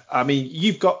 Yeah, I mean,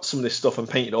 you've got some of this stuff and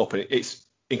painted up, and it's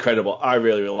incredible. I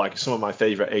really, really like it. Some of my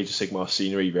favourite Age of Sigmar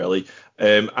scenery, really.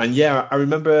 And yeah, I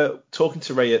remember talking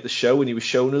to Ray at the show, and he was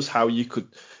showing us how you could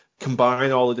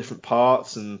combine all the different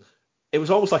parts, and it was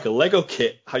almost like a Lego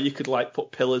kit, how you could like put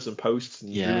pillars and posts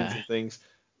and ruins and things.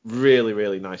 Really,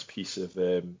 really nice piece of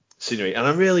scenery. And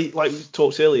I'm really, like we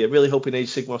talked earlier, really hoping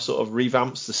Age of Sigmar sort of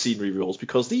revamps the scenery rules,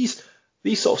 because these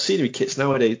sort of scenery kits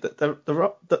nowadays, they're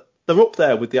up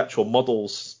there with the actual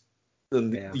models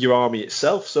and your army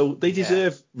itself. So they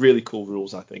deserve really cool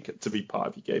rules, I think, to be part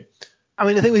of your game. I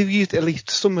mean, I think we've used at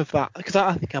least some of that, because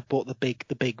I think I bought the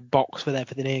big box with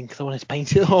everything in because I wanted to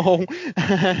paint it all.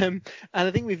 And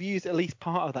I think we've used at least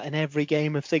part of that in every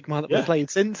game of Sigmar that we've played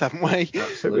since, haven't we?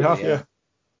 Absolutely, we have, yeah.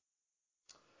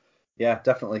 Yeah,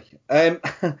 definitely.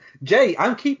 Jay,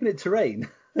 I'm keeping it terrain,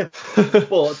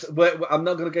 but I'm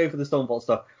not going to go for the Stormvault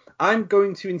stuff. I'm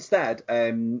going to instead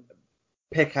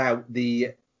pick out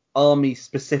the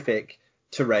army-specific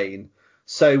terrain.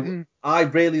 So I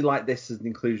really like this as an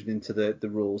inclusion into the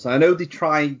rules. I know they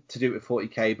try to do it with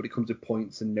 40k, but it comes with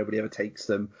points and nobody ever takes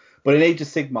them. But in Age of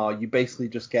Sigmar, you basically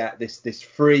just get this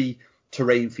free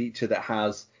terrain feature that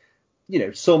has,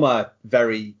 some are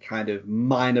very kind of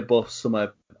minor buffs, some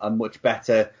are much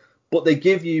better. But they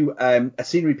give you a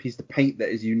scenery piece to paint that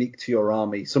is unique to your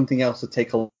army, something else to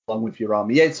take along with your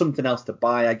army. Yeah, it's something else to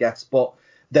buy, I guess, but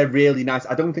they're really nice.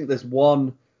 I don't think there's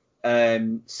one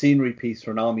scenery piece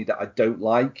for an army that I don't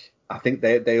like. I think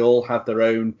they all have their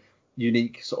own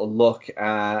unique sort of look,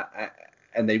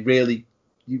 and they really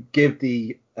give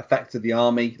the effect of the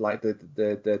army, like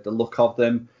the look of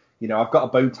them. I've got a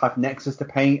bone type Nexus to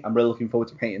paint. I'm really looking forward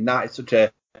to painting that.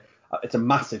 It's a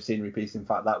massive scenery piece. In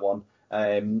fact, that one.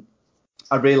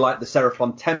 I really like the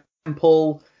Seraphon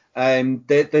Temple.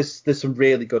 There's some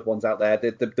really good ones out there.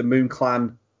 The Moon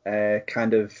Clan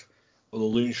kind of the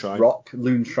Loon Shrine.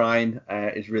 Loon Shrine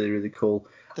is really, really cool.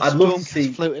 I'd love to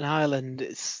see Floating Island.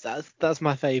 That's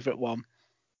my favourite one.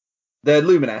 The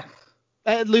Lumineth.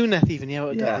 Luneth even,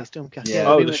 Stormcast.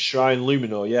 Yeah. The Shrine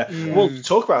Luminor, yeah. We'll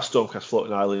talk about Stormcast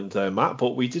Floating Island, Matt,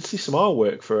 but we did see some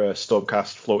artwork for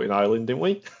Stormcast Floating Island, didn't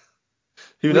we?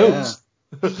 Who knows?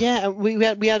 Yeah, we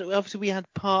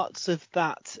had parts of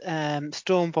that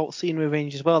Stormvault scenery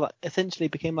range as well that essentially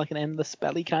became like an endless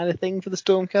spelly kind of thing for the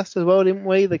Stormcast as well, didn't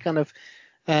we? The kind of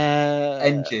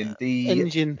engine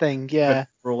thing, yeah.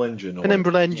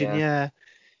 Penumbral engine, Yeah,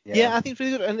 I think it's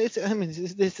really good. And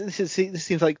this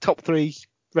seems like top 3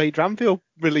 Ray Dramfield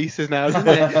releases now, doesn't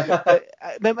it?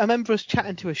 I remember us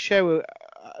chatting to a show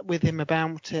with him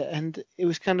about it, and it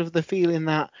was kind of the feeling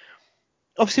that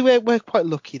obviously we're quite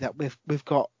lucky that we've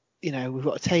got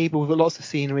a table, we've got lots of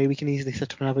scenery, we can easily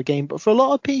set up another game. But for a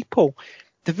lot of people,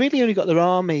 they've really only got their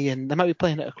army, and they might be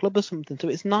playing at a club or something. So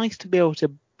it's nice to be able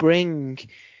to bring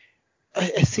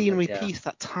a scenery piece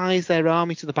that ties their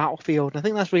army to the battlefield. And I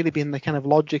think that's really been the kind of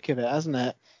logic of it, hasn't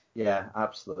it? Yeah,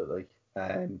 absolutely.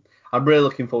 I'm really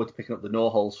looking forward to picking up the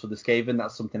Norholes for the Skaven.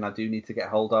 That's something I do need to get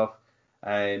hold of.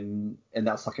 And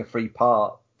that's like a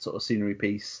 3-part sort of scenery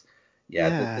piece.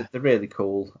 Yeah. They're really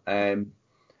cool. And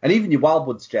even your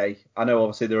Wildwoods, Jay, I know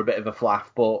obviously they're a bit of a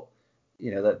flaff, but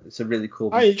it's a really cool.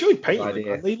 I enjoyed painting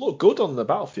them, and they look good on the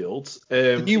battlefields.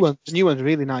 The new one's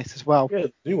really nice as well. Yeah,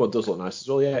 the new one does look nice as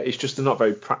well. Yeah, it's just they're not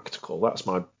very practical. That's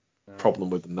my problem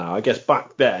with them now. I guess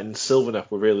back then, Sylvaneth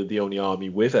were really the only army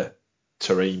with a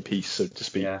terrain piece, so to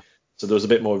speak. Yeah. So there was a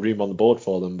bit more room on the board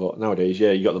for them. But nowadays,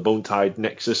 you got the Bone-Tide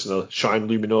Nexus and a Shrine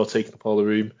Luminor taking up all the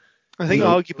room. I think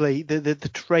arguably the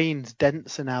terrain's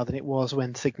denser now than it was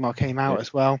when Sigmar came out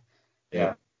as well.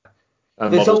 Yeah.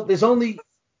 There's only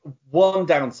one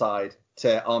downside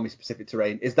to army-specific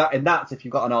terrain, and that's if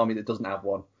you've got an army that doesn't have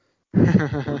one.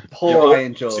 Poor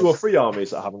Iron Jaws. 2 or 3 armies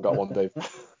that haven't got one, Dave.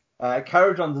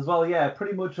 Caradrons as well, yeah,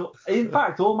 pretty much. In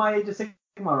fact, all my Age of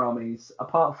Sigmar armies,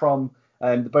 apart from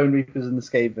the Bone Reapers and the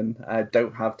Skaven,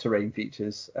 don't have terrain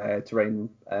features, terrain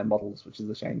models, which is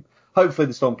a shame. Hopefully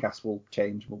the Stormcast will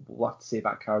change. We'll have to see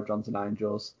about Caradrons and Iron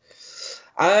Jaws.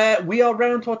 We are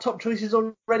round to our top choices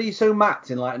already, so Matt,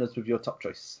 enlighten us with your top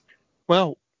choice.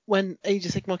 Well, when Age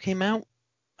of Sigmar came out,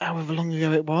 however long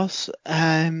ago it was,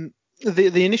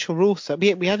 the initial rule set, we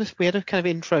had a kind of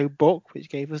intro book which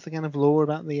gave us the kind of lore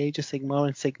about the Age of Sigmar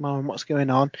and what's going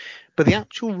on. But the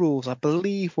actual rules, I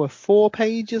believe, were 4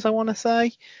 pages, I want to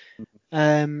say.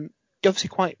 Obviously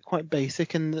quite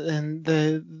basic, and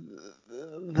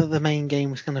the main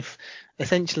game was kind of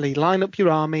essentially line up your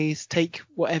armies, take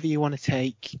whatever you want to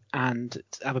take, and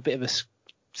have a bit of a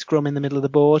scrum in the middle of the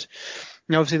board.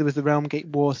 And obviously there was the Realm Gate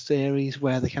War series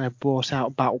where they kind of brought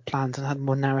out battle plans and had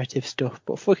more narrative stuff.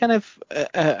 But for kind of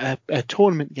a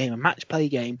tournament game, a match play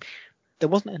game, there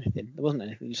wasn't anything.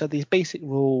 You just had these basic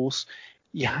rules.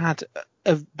 You had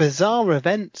bizarre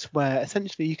events where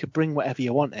essentially you could bring whatever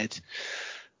you wanted.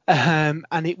 And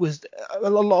it was a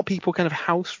lot of people kind of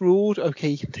house ruled. Okay,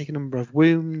 you can take a number of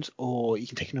wounds or you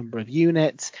can take a number of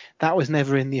units. That was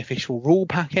never in the official rule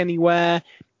pack anywhere.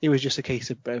 It was just a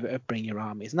case of bring your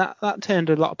armies, and that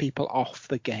turned a lot of people off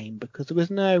the game because there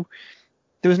was no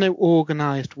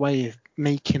organised way of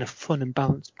making a fun and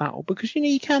balanced battle. Because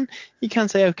you can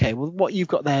say, okay, well, what you've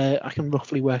got there, I can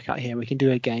roughly work out here. We can do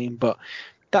a game, but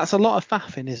that's a lot of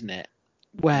faffing, isn't it?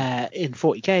 Where in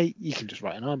 40k you can just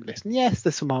write an army list, and yes,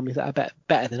 there's some armies that are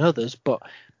better than others, but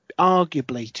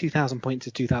arguably 2,000 points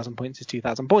is 2,000 points is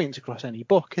 2,000 points across any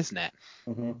book, isn't it?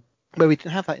 Mm-hmm. Where we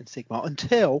didn't have that in Sigmar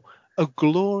until a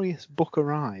glorious book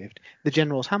arrived, the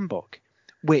General's Handbook,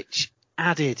 which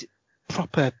added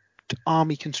proper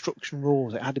army construction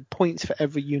rules. It added points for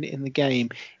every unit in the game.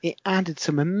 It added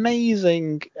some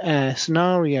amazing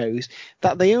scenarios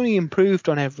that they only improved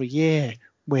on every year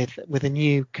with a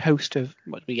new host of,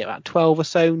 what do we get, about 12 or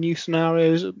so new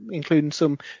scenarios, including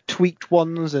some tweaked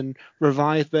ones and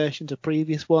revised versions of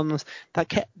previous ones that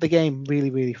kept the game really,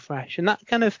 really fresh. And that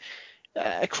kind of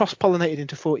cross-pollinated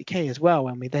into 40k as well,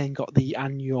 when we then got the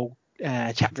annual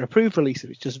chapter approved release,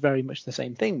 which is very much the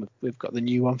same thing. We've got the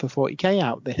new one for 40k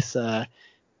out this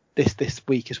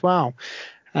week as well.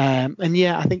 And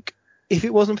yeah, I think if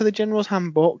it wasn't for the General's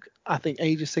Handbook, I think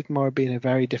Age of Sigmar would be in a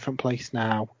very different place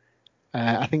now.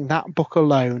 I think that book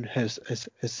alone has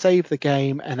saved the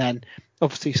game, and then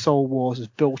obviously Soul Wars has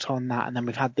built on that, and then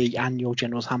we've had the annual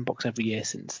General's Handbooks every year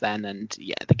since then, and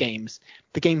yeah, the game's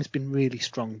been really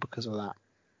strong because of that.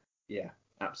 Yeah,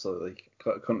 absolutely.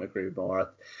 Couldn't agree more.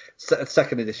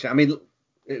 Second edition. I mean,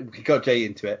 we got Jay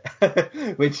into it,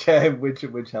 which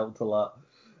helped a lot.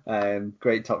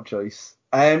 Great top choice.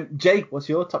 Jay, what's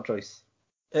your top choice?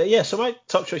 So my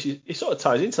top choice, it sort of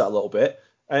ties into that a little bit.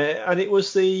 And it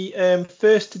was the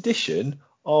first edition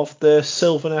of the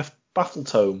Sylvaneth Battle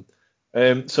Tome.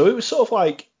 So it was sort of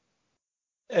like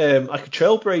a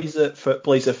trailblazer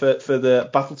for the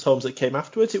Battle Tomes that came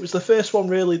afterwards. It was the first one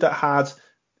really that had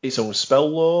its own spell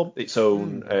lore, its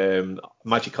own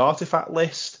magic artifact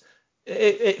list.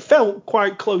 It felt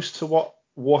quite close to what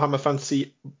Warhammer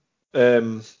Fantasy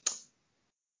what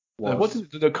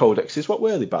did the codexes? What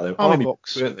were they back then? Army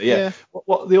books, weren't they? Yeah.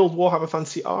 What the old Warhammer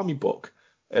Fantasy Army book.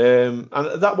 And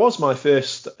that was my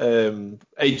first Age of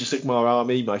Sigmar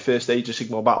army, my first Age of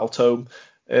Sigmar battle tome.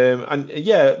 And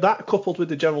yeah, that coupled with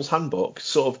the General's Handbook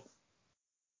sort of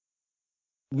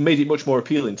made it much more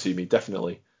appealing to me,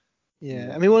 definitely.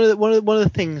 Yeah, I mean, one of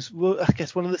the things, I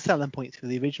guess one of the selling points for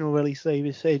the original release of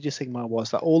Age of Sigmar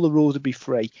was that all the rules would be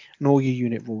free and all your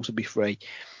unit rules would be free.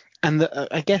 And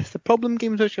I guess the problem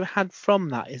Games Workshop had from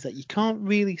that is that you can't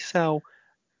really sell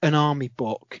an army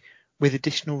book with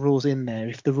additional rules in there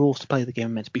if the rules to play the game are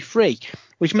meant to be free,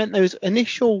 which meant those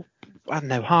initial,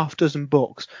 half dozen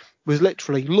books was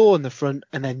literally lore in the front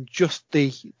and then just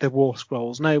the war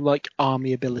scrolls, no like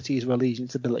army abilities or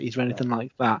allegiance abilities or anything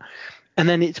like that. And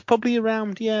then it's probably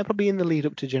probably in the lead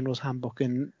up to General's Handbook,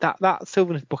 and that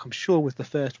Sylvaneth book I'm sure was the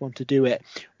first one to do it,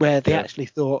 where they actually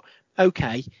thought,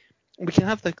 okay, we can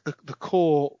have the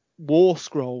core war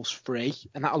scrolls free,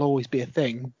 and that'll always be a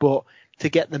thing, but to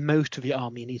get the most of your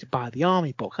army, you need to buy the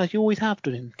army book, as you always have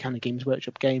done in kind of Games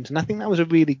Workshop games, and I think that was a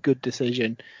really good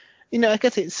decision. I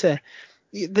guess it's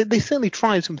they certainly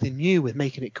tried something new with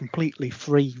making it completely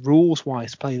free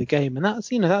rules-wise to play the game, and that's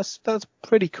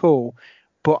pretty cool.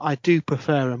 But I do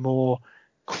prefer a more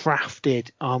crafted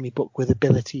army book with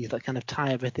abilities that kind of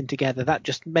tie everything together. That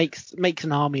just makes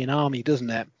an army,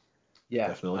 doesn't it? Yeah,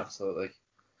 definitely, absolutely.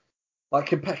 Like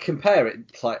compare it.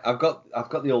 It's like I've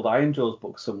got the old Iron Jaws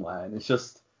book somewhere, and it's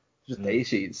just day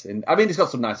sheets. And I mean, it's got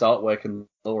some nice artwork and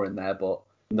lore in there, but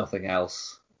nothing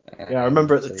else. Yeah, I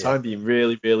remember at the time being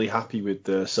really, really happy with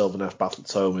the Sylvaneth Battle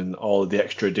Tome and all of the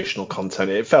extra additional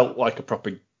content. It felt like a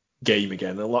proper game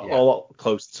again, a lot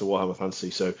closer to Warhammer Fantasy.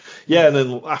 So yeah, and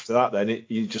then after that, then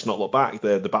you just not look back.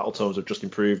 The Battle Tomes have just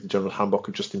improved. The General Handbook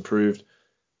have just improved.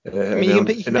 I mean,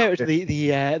 you compare it to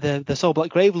the Soul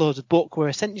Black Gravelords book, where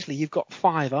essentially you've got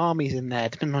 5 armies in there,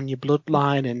 depending on your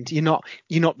bloodline, and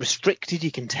you're not restricted.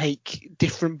 You can take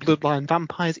different bloodline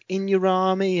vampires in your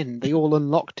army, and they all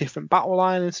unlock different battle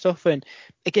line and stuff. And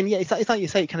again, yeah, it's like you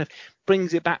say, it kind of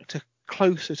brings it back to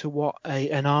closer to what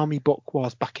an army book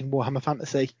was back in Warhammer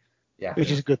Fantasy, which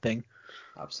is a good thing.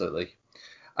 Absolutely.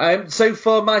 So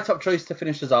for my top choice to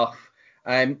finish us off.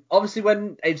 Obviously,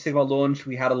 when Age of Sigmar launched,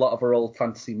 we had a lot of our old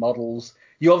fantasy models.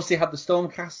 You obviously had the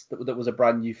Stormcast, that was a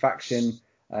brand new faction.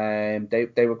 They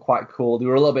were quite cool. They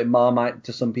were a little bit Marmite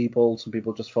to some people. Some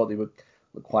people just thought they would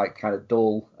look quite kind of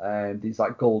dull. These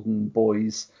like golden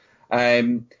boys.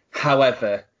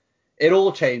 However, it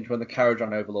all changed when the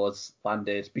Kharadron Overlords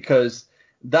landed, because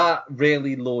that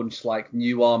really launched like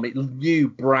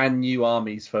brand new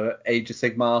armies for Age of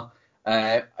Sigmar.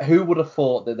 Who would have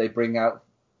thought that they bring out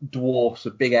dwarfs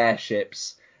with big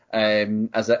airships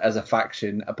as a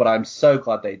faction? But I'm so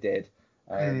glad they did.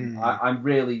 I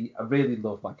really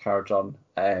love my Kharadron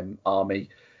army.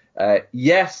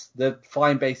 Yes, the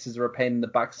flying bases are a pain in the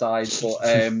backside,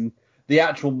 but the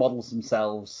actual models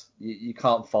themselves, you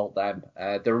can't fault them.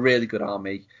 They're a really good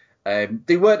army.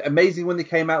 They weren't amazing when they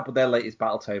came out, but their latest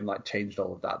battle tome like changed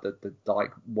all of that. They're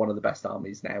like one of the best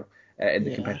armies now in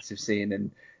the competitive scene,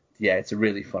 and yeah, it's a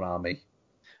really fun army.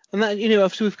 And that,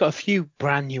 obviously we've got a few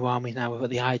brand new armies now. We've got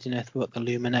the Ideneth, we've got the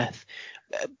Lumineth.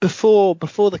 Before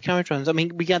the Caradrons, I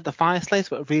mean, we had the Fire Slayers,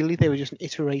 but really they were just an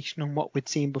iteration on what we'd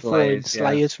seen before in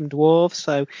Slayers from Dwarves.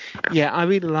 So yeah, I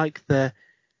really like the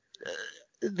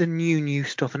new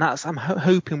stuff, and I'm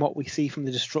hoping what we see from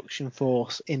the Destruction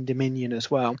Force in Dominion as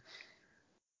well.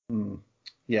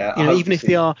 Yeah, even if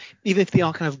they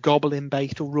are kind of Goblin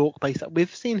based or Rourke based, that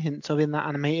we've seen hints of in that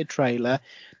animated trailer,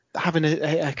 having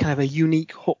a kind of a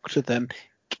unique hook to them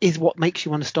is what makes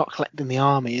you want to start collecting the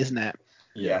army, isn't it?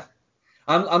 Yeah.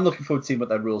 I'm looking forward to seeing what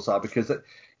their rules are, because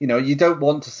you don't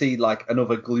want to see like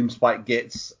another Gloomspite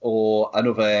Gitz or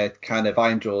another kind of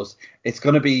Ironjaws. It's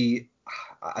going to be,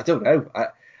 I don't know.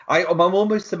 I'm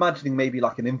almost imagining maybe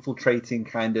like an infiltrating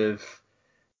kind of,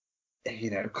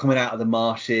 coming out of the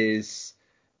marshes,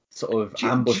 sort of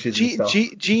ambushes and stuff.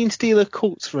 Gene Stealer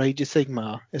cults for Age of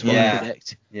Sigmar is what I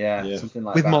predict. Yeah, something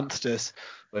like that.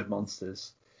 With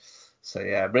monsters. So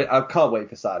yeah, I can't wait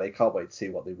for Saturday. Can't wait to see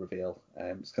what they reveal.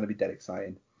 It's going to be dead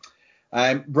exciting.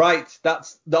 Right,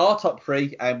 that's our top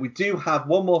three. We do have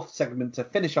one more segment to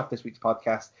finish off this week's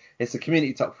podcast. It's the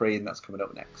community top three, and that's coming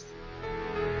up next.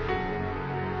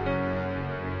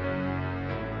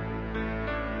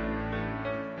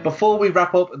 Before we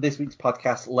wrap up this week's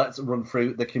podcast, let's run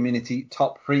through the community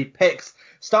top three picks.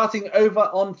 Starting over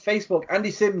on Facebook,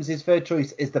 Andy Sims, his third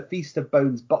choice is the Feast of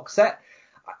Bones box set.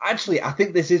 Actually, I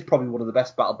think this is probably one of the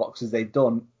best battle boxes they've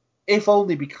done, if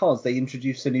only because they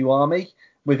introduced a new army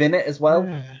within it as well.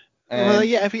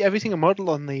 Yeah. Every single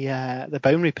model on the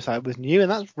Bone Reaper side was new,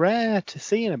 and that's rare to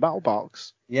see in a battle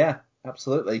box. Yeah,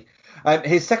 absolutely.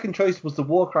 His second choice was the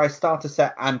Warcry starter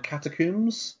set and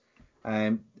Catacombs.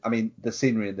 I mean, the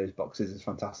scenery in those boxes is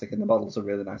fantastic, and the models are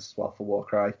really nice as well for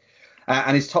Warcry.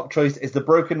 And his top choice is the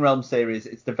Broken Realm series.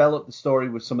 It's developed the story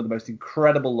with some of the most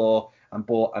incredible lore and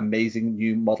brought amazing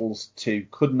new models too.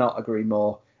 Could not agree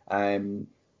more.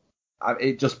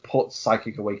 It just puts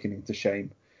Psychic Awakening to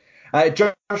shame.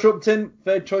 Josh Upton,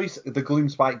 third choice, the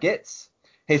Gloomspite Gitz.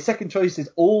 His second choice is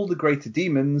all the Greater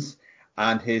Demons.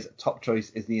 And his top choice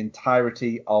is the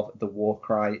entirety of the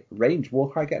Warcry range.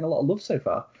 Warcry getting a lot of love so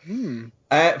far.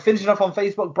 Finishing off on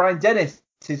Facebook, Brian Dennis.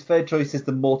 His third choice is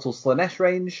the Mortal Slanesh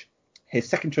range. His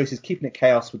second choice is Keeping It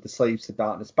Chaos with the Slaves to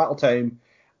Darkness Battle Tome.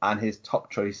 And his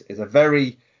top choice is a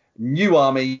very new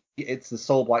army. It's the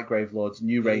Soulblight Gravelords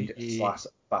new range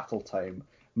 / Battle Tome.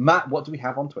 Matt, what do we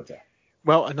have on Twitter?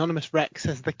 Well, Anonymous Rex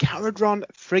says the Caradron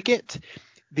Frigate,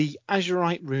 the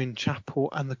Azurite Ruin Chapel,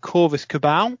 and the Corvus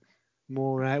Cabal.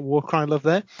 More Warcry love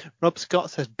there. Rob Scott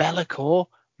says Be'lakor,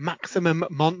 maximum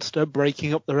monster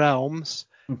breaking up the realms.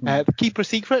 The Keeper of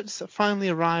Secrets finally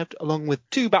arrived along with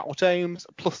 2 battle tomes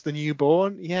plus the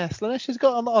newborn. Yeah, Slanesh has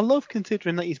got a lot of love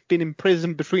considering that he's been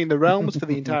imprisoned between the realms for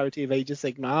the entirety of Age of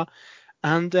Sigmar.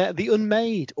 And the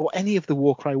Unmade, or any of the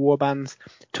Warcry warbands.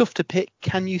 Tough to pick.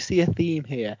 Can you see a theme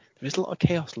here? There is a lot of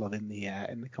chaos love in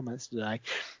the comments today.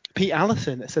 Pete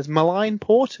Allison says Malign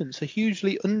Portents, a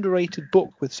hugely underrated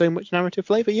book with so much narrative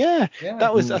flavour. Yeah,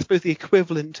 that was, I suppose, the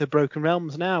equivalent to Broken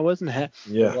Realms now, wasn't it?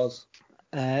 Yeah. It was.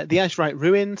 The Azurite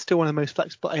Ruins, still one of the most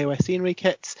flexible AOS scenery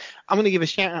kits. I'm going to give a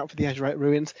shout out for the Azurite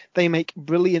Ruins. They make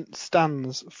brilliant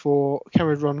stands for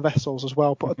Caradron vessels as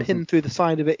well. Put a pin through the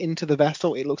side of it into the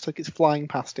vessel. It looks like it's flying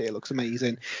past it. It looks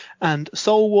amazing. And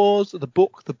Soul Wars, the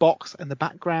book, the box, and the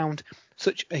background.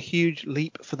 Such a huge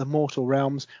leap for the mortal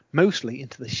realms, mostly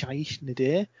into the Shaiish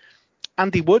Nadir.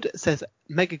 Andy Wood says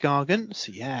Mega Gargant.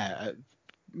 So yeah,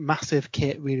 massive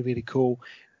kit, really, really cool.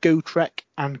 Gotrek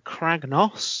and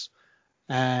Kragnos.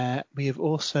 We have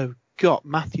also got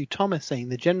Matthew Thomas saying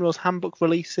the General's Handbook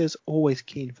releases, always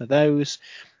keen for those.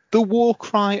 The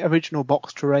Warcry original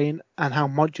box terrain and how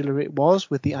modular it was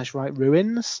with the Azurite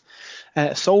Ruins.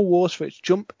 Soul Wars for its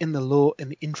jump in the lore in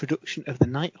the introduction of the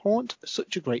Night Haunt,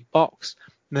 such a great box.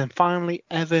 And then finally,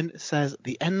 Evan says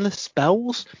the Endless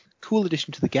Spells, cool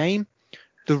addition to the game.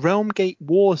 The Realmgate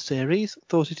War series,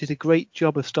 thought it did a great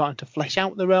job of starting to flesh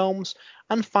out the realms.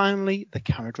 And finally, the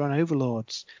Caradron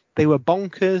Overlords. They were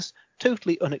bonkers,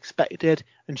 totally unexpected,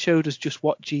 and showed us just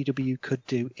what GW could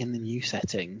do in the new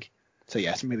setting. So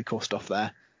yeah, some really cool stuff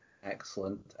there.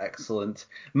 Excellent.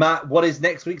 Matt, what is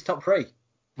next week's top 3?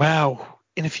 Well,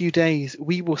 in a few days,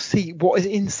 we will see what is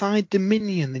inside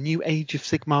Dominion, the new Age of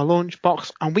Sigmar launch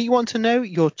box, and we want to know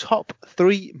your top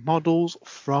 3 models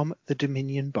from the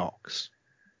Dominion box.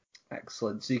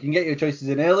 Excellent. So you can get your choices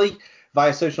in early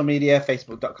via social media,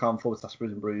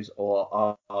 facebook.com/Brews and Brews,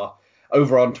 or our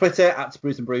over on Twitter at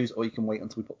Sprues and Brews, or you can wait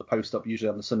until we put the post up, usually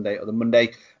on the Sunday or the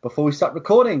Monday before we start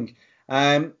recording.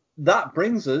 That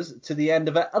brings us to the end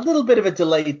of a little bit of a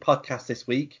delayed podcast this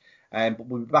week, but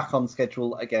we'll be back on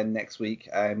schedule again next week.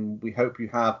 We hope you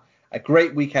have a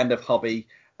great weekend of hobby,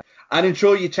 and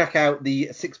ensure you check out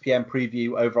the 6 p.m.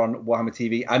 preview over on Warhammer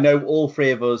TV. I know all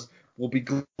three of us will be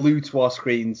glued to our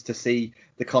screens to see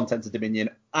the content of Dominion.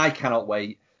 I cannot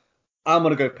wait. I'm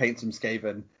going to go paint some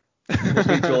Skaven. We'll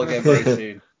speak to you all again very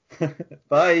soon.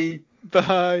 Bye.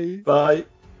 Bye. Bye.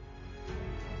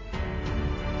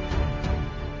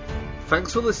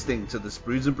 Thanks for listening to the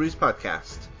Sprues and Brews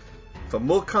podcast. For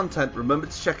more content, remember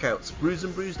to check out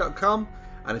spruesandbrews.com,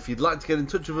 and if you'd like to get in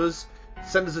touch with us,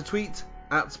 send us a tweet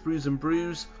at Sprues and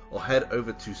Brews, or head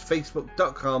over to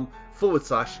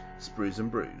facebook.com/Sprues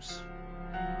and Brews.